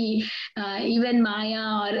devotee, even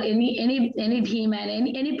Maya or any demon,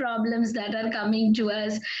 any problems that are coming to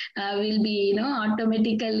us will be,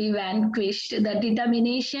 automatically vanquished. The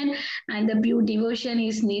determination and the pure devotion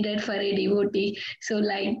is needed for a devotee. So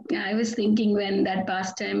like I was thinking when that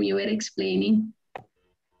pastime you were explaining.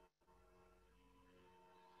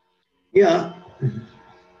 Yeah,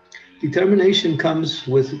 determination comes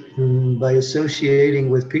by associating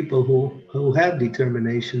with people who have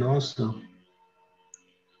determination also.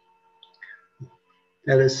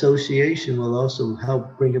 That association will also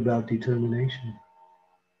help bring about determination.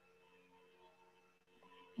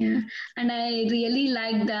 Yeah, and I really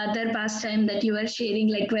like the other pastime that you were sharing,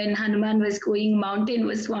 like when Hanuman was going mountain,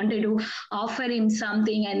 was wanted to offer him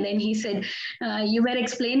something, and then he said, you were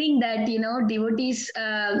explaining that devotees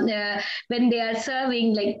when they are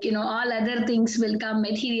serving, like all other things will come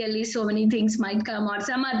materially, so many things might come or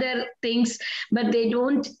some other things, but they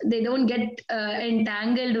don't get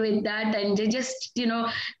entangled with that, and they just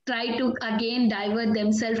try to again divert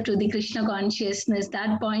themselves to the Krishna consciousness.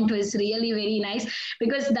 That point was really very nice,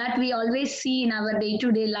 because that we always see in our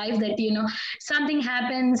day-to-day life, that something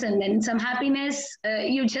happens and then some happiness,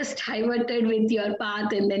 you just diverted with your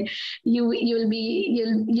path, and then you'll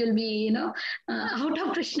be out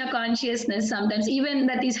of Krishna consciousness sometimes, even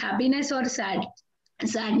that is happiness or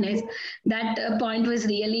sadness. That point was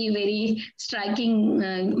really very striking,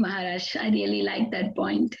 Maharaj. I really like that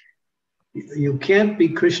point. You can't be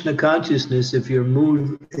Krishna consciousness if you're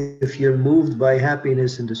moved by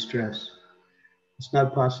happiness and distress. It's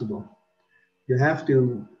not possible. You have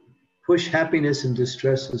to push happiness and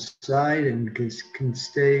distress aside and can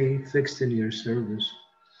stay fixed in your service.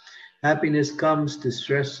 Happiness comes,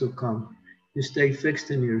 distress will come. You stay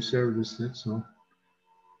fixed in your service, that's all.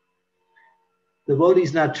 The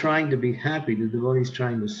devotee's not trying to be happy, the devotee's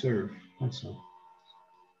trying to serve, that's all.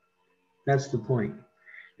 That's the point.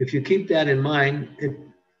 If you keep that in mind,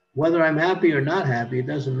 whether I'm happy or not happy, it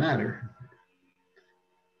doesn't matter.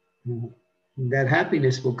 That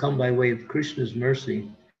happiness will come by way of Krishna's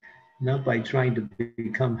mercy, not by trying to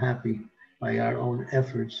become happy by our own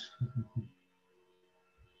efforts.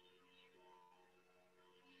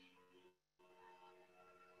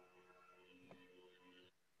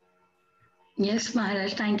 Yes,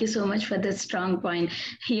 Maharaj, thank you so much for that strong point.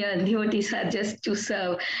 Here, devotees are just to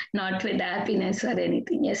serve, not with happiness or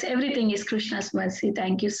anything. Yes, everything is Krishna's mercy.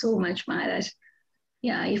 Thank you so much, Maharaj.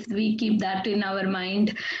 Yeah, if we keep that in our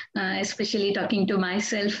mind, especially talking to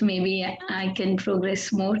myself, maybe I can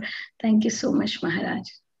progress more. Thank you so much, Maharaj.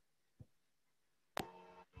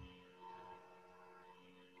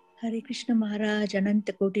 Hare Krishna Maharaj,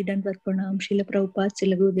 Ananta Koti Dandavat Pranam, Srila Prabhupada,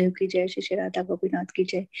 Srila Gurudev ki jai, Shri Radha Gopinath ki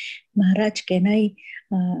jai. Maharaj, can I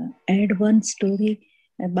add one story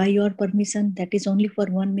by your permission? That is only for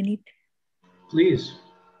 1 minute. Please.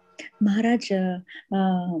 Maharaj, I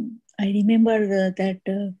remember that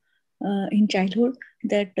in childhood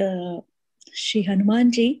that Shri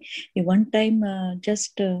Hanumanji one time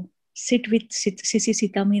just sit with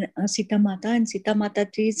Sita Mata, and Sita Mata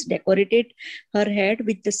is decorated her head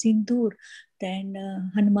with the sindoor. Then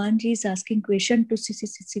Hanumanji is asking question to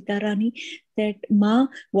Sita Rani that, Ma,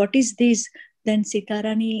 what is this? Then Sita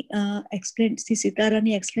Rani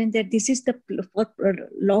explained that this is the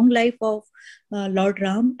long life of Lord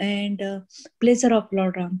Ram and pleasure of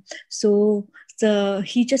Lord Ram. So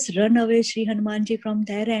he just run away, Sri Hanumanji, from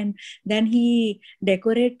there, and then he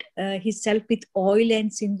decorate himself with oil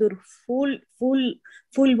and sindoor, full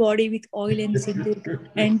body with oil and sindoor.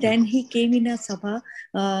 And then he came in a sabha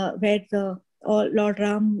where the Lord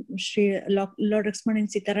Ram, Lord Lakshman and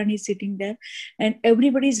Sitarani is sitting there, and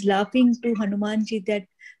everybody is laughing to Hanumanji that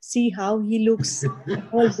see how he looks,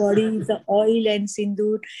 whole body is the oil and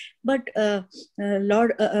sindoor. But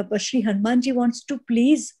Shri Hanumanji wants to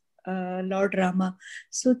please Lord Rama.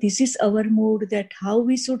 So this is our mood, that how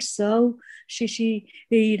we should serve Shri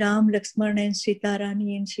Ram, Lakshman and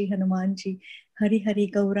Sitarani and Shri Hanumanji. Hari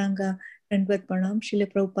Hari Gauranga. Dandavat Pranam, Srila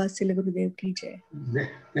Prabhupada, Srila Gurudev ki jai.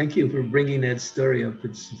 Thank you for bringing that story up.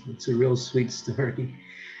 It's a real sweet story.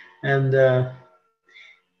 And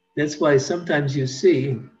that's why sometimes you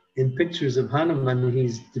see in pictures of Hanuman,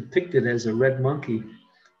 he's depicted as a red monkey,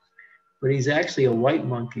 but he's actually a white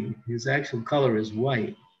monkey. His actual color is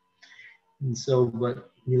white. And so, but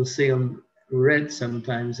you'll see him red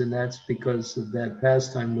sometimes, and that's because of that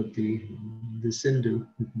pastime with the Sindhu.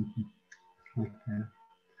 Like that.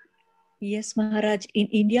 Yes, Maharaj. In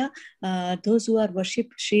India, those who are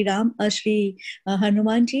worship Sri Ram, Sri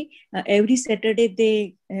Hanumanji, every Saturday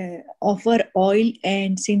they offer oil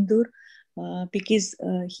and sindoor because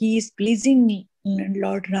he is pleasing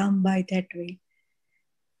Lord Ram by that way.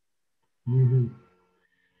 Mm-hmm.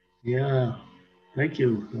 Yeah, thank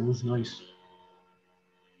you. That was nice.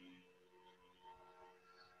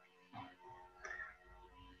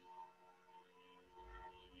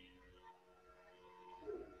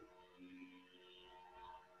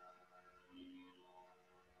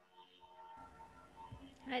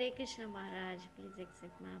 Hare Krishna Maharaj, please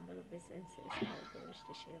accept my humble obeisances. All glories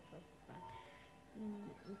to Srila Prabhupada.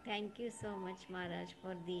 Thank you so much, Maharaj,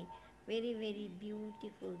 for the very, very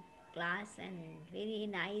beautiful class and very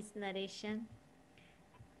nice narration.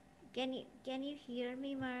 Can you hear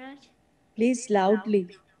me, Maharaj? Please loudly.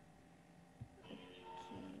 Okay.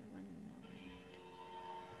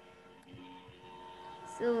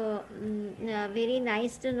 So very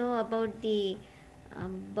nice to know about the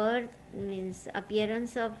birth, means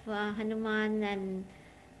appearance of Hanuman, and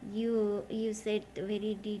you said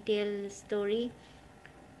very detailed story.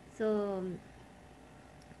 So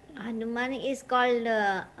Hanuman is called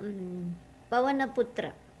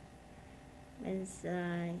Pavanaputra, means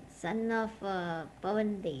son of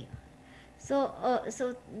Pavandev. So,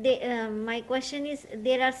 my question is: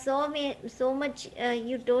 there are so much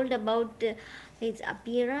you told about his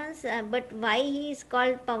appearance, but why he is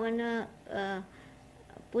called Pavana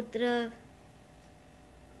Putra?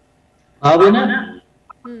 Pavana?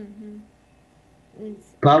 Hmm. Means,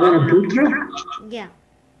 Pavana Putra? yeah.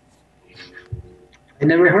 I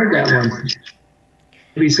never heard that one.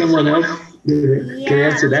 Maybe someone else can Yeah,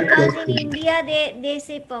 answer that because in question. India they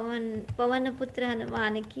say Pavana Putra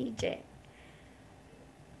Hanuman ki jai,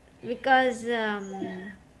 because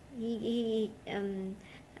he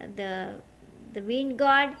the the wind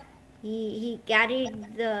god, he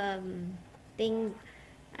carried the thing,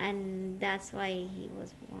 and that's why he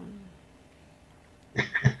was born.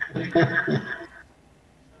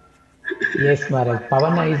 Yes, Maharaj.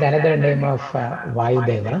 Pavana is another name of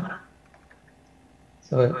Vayudeva.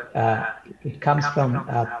 So it comes from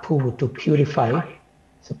pu, to purify.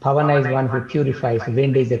 So Pavana is one who purifies.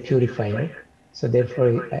 Wind is a purifier. So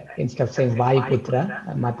therefore, instead of saying Vayuputra,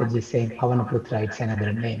 Mataji is saying Pavanaputra. It's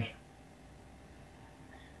another name.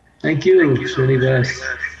 Thank you, Srinivas.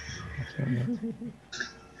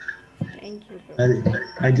 Thank you, Prabhu.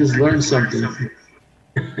 I just learned something.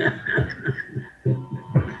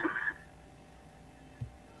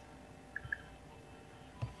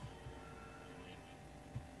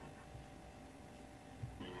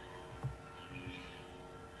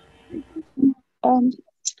 Um,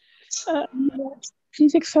 uh,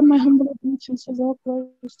 Please accept my humble obeisances, all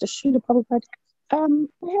glories to Srila Prabhupada. I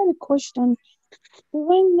had a question.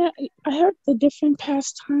 When I heard the different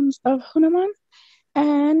pastimes of Hanuman,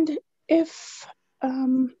 and if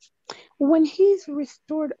when he's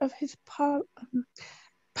restored of his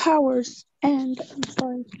powers, and I'm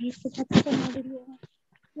sorry, I forgot to turn my video on.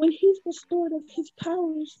 When he's restored of his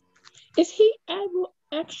powers, is he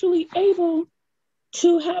actually able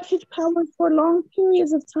to have his powers for long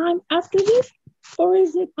periods of time after this, or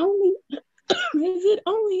is it only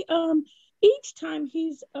each time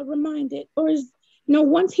he's reminded, or is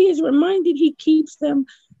once he is reminded he keeps them,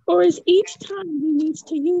 or is each time he needs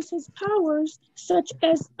to use his powers, such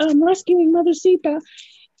as rescuing Mother Sita,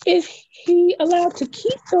 is he allowed to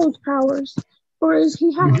keep those powers, or is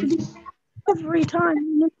he have to be every time he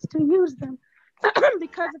needs to use them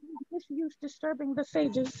because of his misuse disturbing the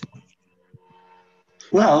sages?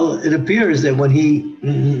 Well, it appears that when he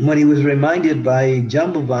was reminded by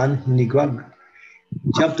Jambavan, when he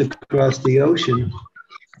jumped across the ocean,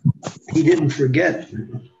 he didn't forget.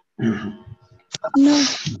 No.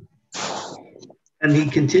 And he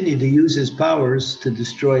continued to use his powers to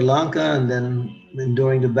destroy Lanka, and then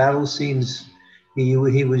during the battle scenes, he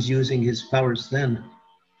was using his powers then.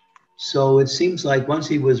 So it seems like once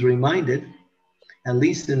he was reminded, at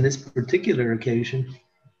least in this particular occasion,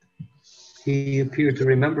 he appeared to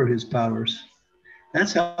remember his powers.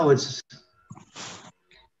 That's how it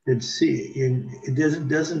doesn't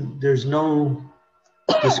there's no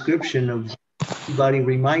description of anybody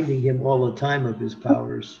reminding him all the time of his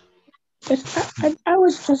powers. I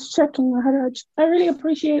was just checking, Maharaj. I really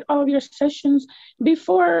appreciate all of your sessions.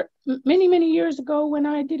 Before, many years ago, when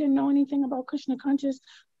I didn't know anything about Krishna conscious,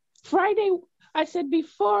 Friday, I said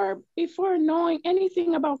before knowing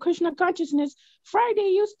anything about Krishna consciousness,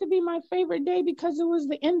 Friday used to be my favorite day because it was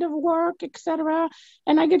the end of work, etc.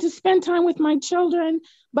 And I get to spend time with my children.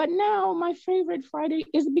 But now my favorite Friday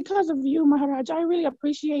is because of you, Maharaj. I really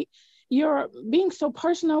appreciate your being so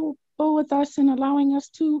personal with us and allowing us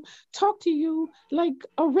to talk to you like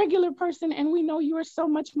a regular person. And we know you are so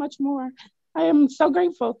much more. I am so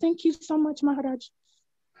grateful. Thank you so much, Maharaj.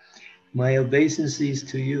 My obeisances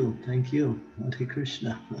to you. Thank you. Hare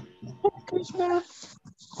Krishna. Hare Krishna.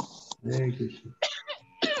 Hare Krishna.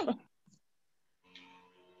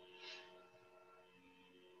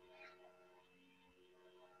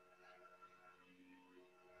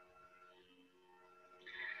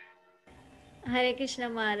 Hare Krishna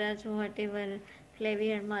Maharaj, whatever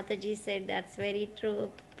Flavia Mataji said, that's very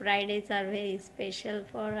true. Fridays are very special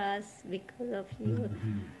for us because of you.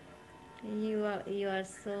 You are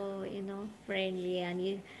so friendly,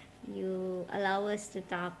 and you allow us to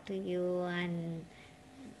talk to you and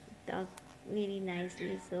talk very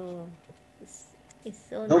nicely. So it's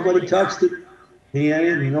so Nobody nice. talks to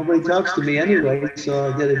nobody talks to me anyway,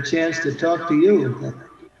 so I get a chance to talk to you.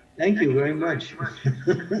 Thank you very much.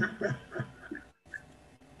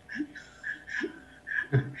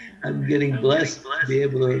 I'm getting blessed to be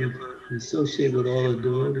able to associate with all the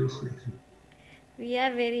devotees. We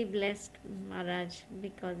are very blessed, Maharaj,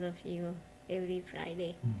 because of you every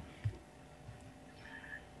Friday.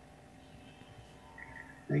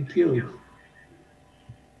 Thank you.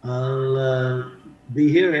 I'll be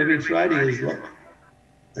here every Friday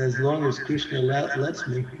as long as Krishna lets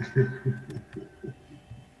me.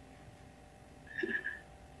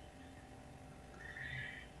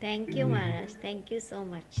 Thank you, Maharaj. Thank you so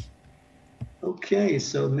much. Okay,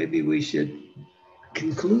 so maybe we should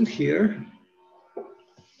conclude here.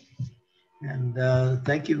 And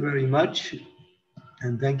thank you very much.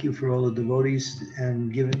 And thank you for all the devotees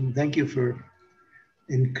and thank you for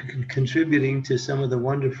contributing to some of the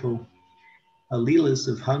wonderful leelas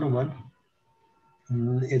of Hanuman.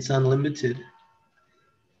 It's unlimited.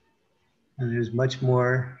 And there's much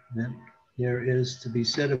more that there is to be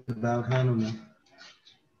said about Hanuman.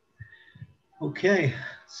 Okay,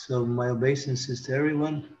 so my obeisances to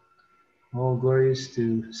everyone. All glories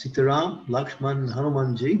to Sitaram, Lakshman,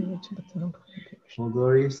 Hanumanji. All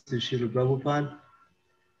glories to Srila Prabhupada.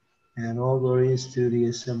 And all glories to the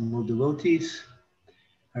assembled devotees.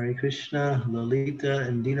 Hare Krishna, Lalita,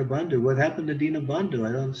 and Dina Bandhu. What happened to Dina Bandhu?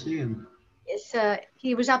 I don't see him.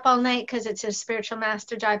 He was up all night because it's his spiritual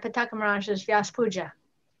master Jai Pataka Maharaj's Vyas Puja.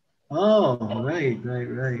 Oh, right.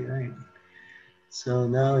 So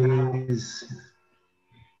now he's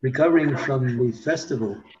recovering from the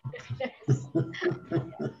festival.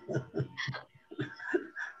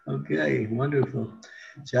 Okay, wonderful.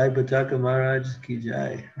 Jai Pataka Maharaj ki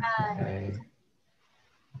jai.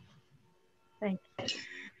 Thank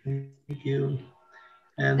you.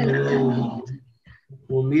 And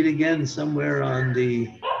we'll meet again somewhere on the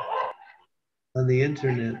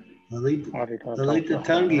internet. Lalita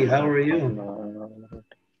Tangi, how are you?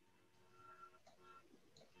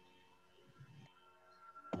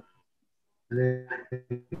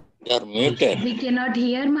 You're muted. We cannot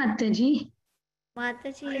hear Mataji.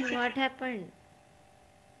 Mataji, what happened?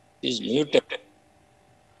 He's muted.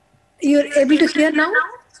 You're able to hear now?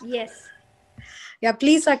 Yes. Yeah,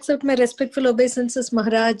 please accept my respectful obeisances,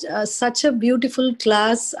 Maharaj. Such a beautiful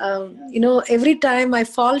class. Every time I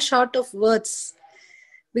fall short of words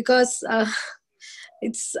because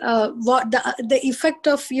it's what the effect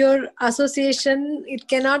of your association, it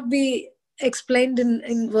cannot be explained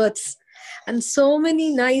in words. And so many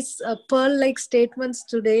nice pearl-like statements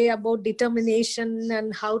today about determination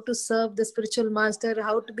and how to serve the spiritual master,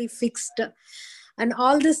 how to be fixed. And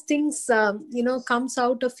all these things, comes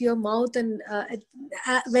out of your mouth. And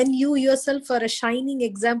when you yourself are a shining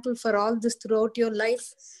example for all this throughout your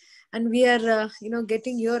life, and we are,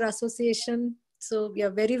 getting your association. So we are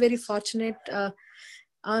very, very fortunate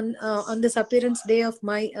on this appearance day of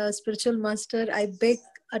my spiritual master. I beg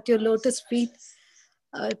at your lotus feet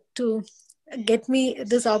to get me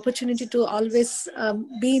this opportunity to always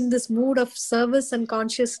be in this mood of service and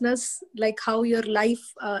consciousness, like how your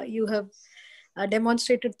life, you have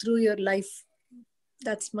demonstrated through your life.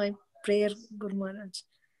 That's my prayer, Guru Maharaj.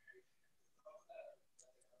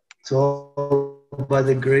 It's all by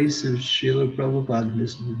the grace of Srila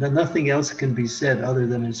Prabhupada. Nothing else can be said other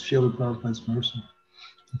than it's Srila Prabhupada's mercy.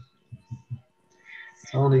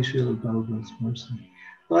 It's only Srila Prabhupada's mercy.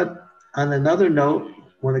 But on another note,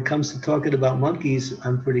 when it comes to talking about monkeys,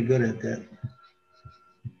 I'm pretty good at that.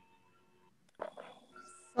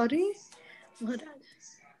 Sorry? Maharaj.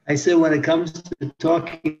 I said when it comes to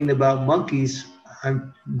talking about monkeys,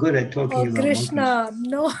 I'm good at talking about Krishna,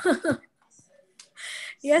 monkeys. No.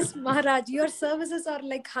 Yes, Maharaj, your services are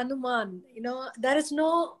like Hanuman. There is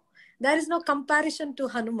no comparison to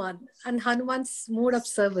Hanuman and Hanuman's mode of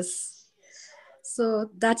service.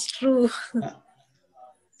 So that's true.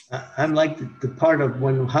 I'm like the part of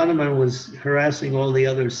when Hanuman was harassing all the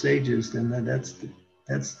other sages, then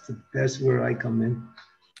that's where I come in.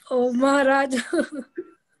 Oh, Maharaj.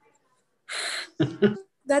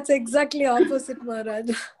 That's exactly opposite,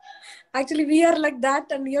 Maharaj. Actually, we are like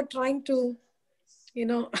that, and you're trying to,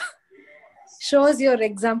 show us your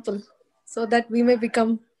example so that we may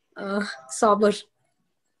become sober.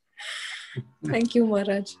 Thank you,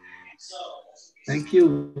 Maharaj. Thank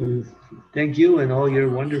you. Thank you and all your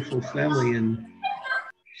wonderful family in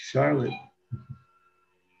Charlotte.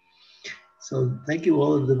 So thank you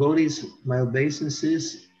all the devotees, my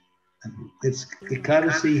obeisances. It's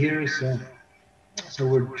Ekadasi here, so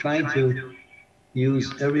we're trying to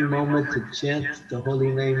use every moment to chant the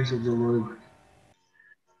holy names of the Lord.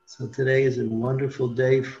 So today is a wonderful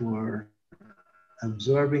day for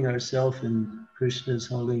absorbing ourselves in Krishna's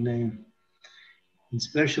holy name. And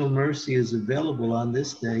special mercy is available on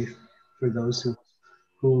this day for those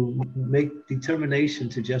who make determination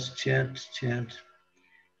to just chant, chant,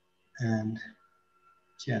 and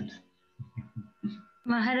chant.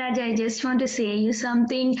 Maharaj, I just want to say you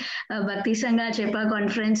something. Bhakti Sanga Japa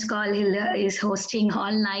conference call is hosting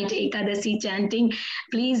all night Ekadasi chanting.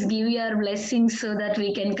 Please give your blessings so that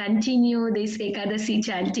we can continue this Ekadasi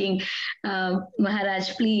chanting.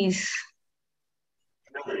 Maharaj, please.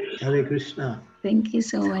 Hare Krishna. Thank you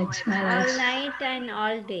so much, Maharaj. All night and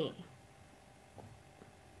all day.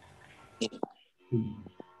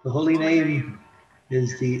 The holy name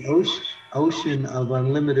is the ocean of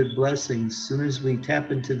unlimited blessings. As soon as we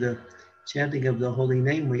tap into the chanting of the holy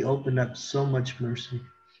name, we open up so much mercy.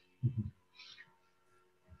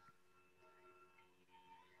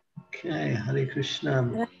 Okay, Hare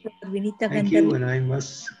Krishna. Thank you, and I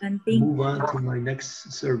must move on to my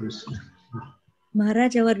next service.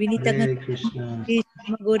 Maharaj, our Vinita Hare Krishna.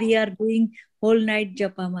 Gori are doing whole night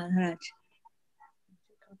japa, Maharaj.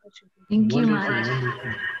 Thank you, Wonderful, Maharaj.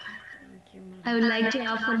 wonderful. I would like to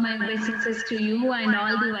offer my obeisances to you and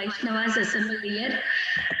all the Vaishnavas assembled here.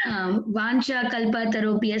 Vancha kalpa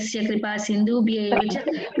tarupyasya kripa sindhubhyevacha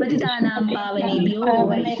patitanam pavanebhyo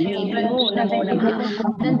vaishnavebhyo namo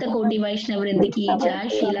namah. Ananta Koti Vaishnav Vrinda ki jai,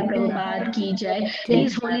 Srila Prabhupada ki jai,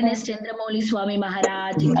 His Holiness Chandramauli Swami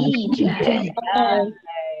Maharaj ki jai.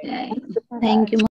 Thank you.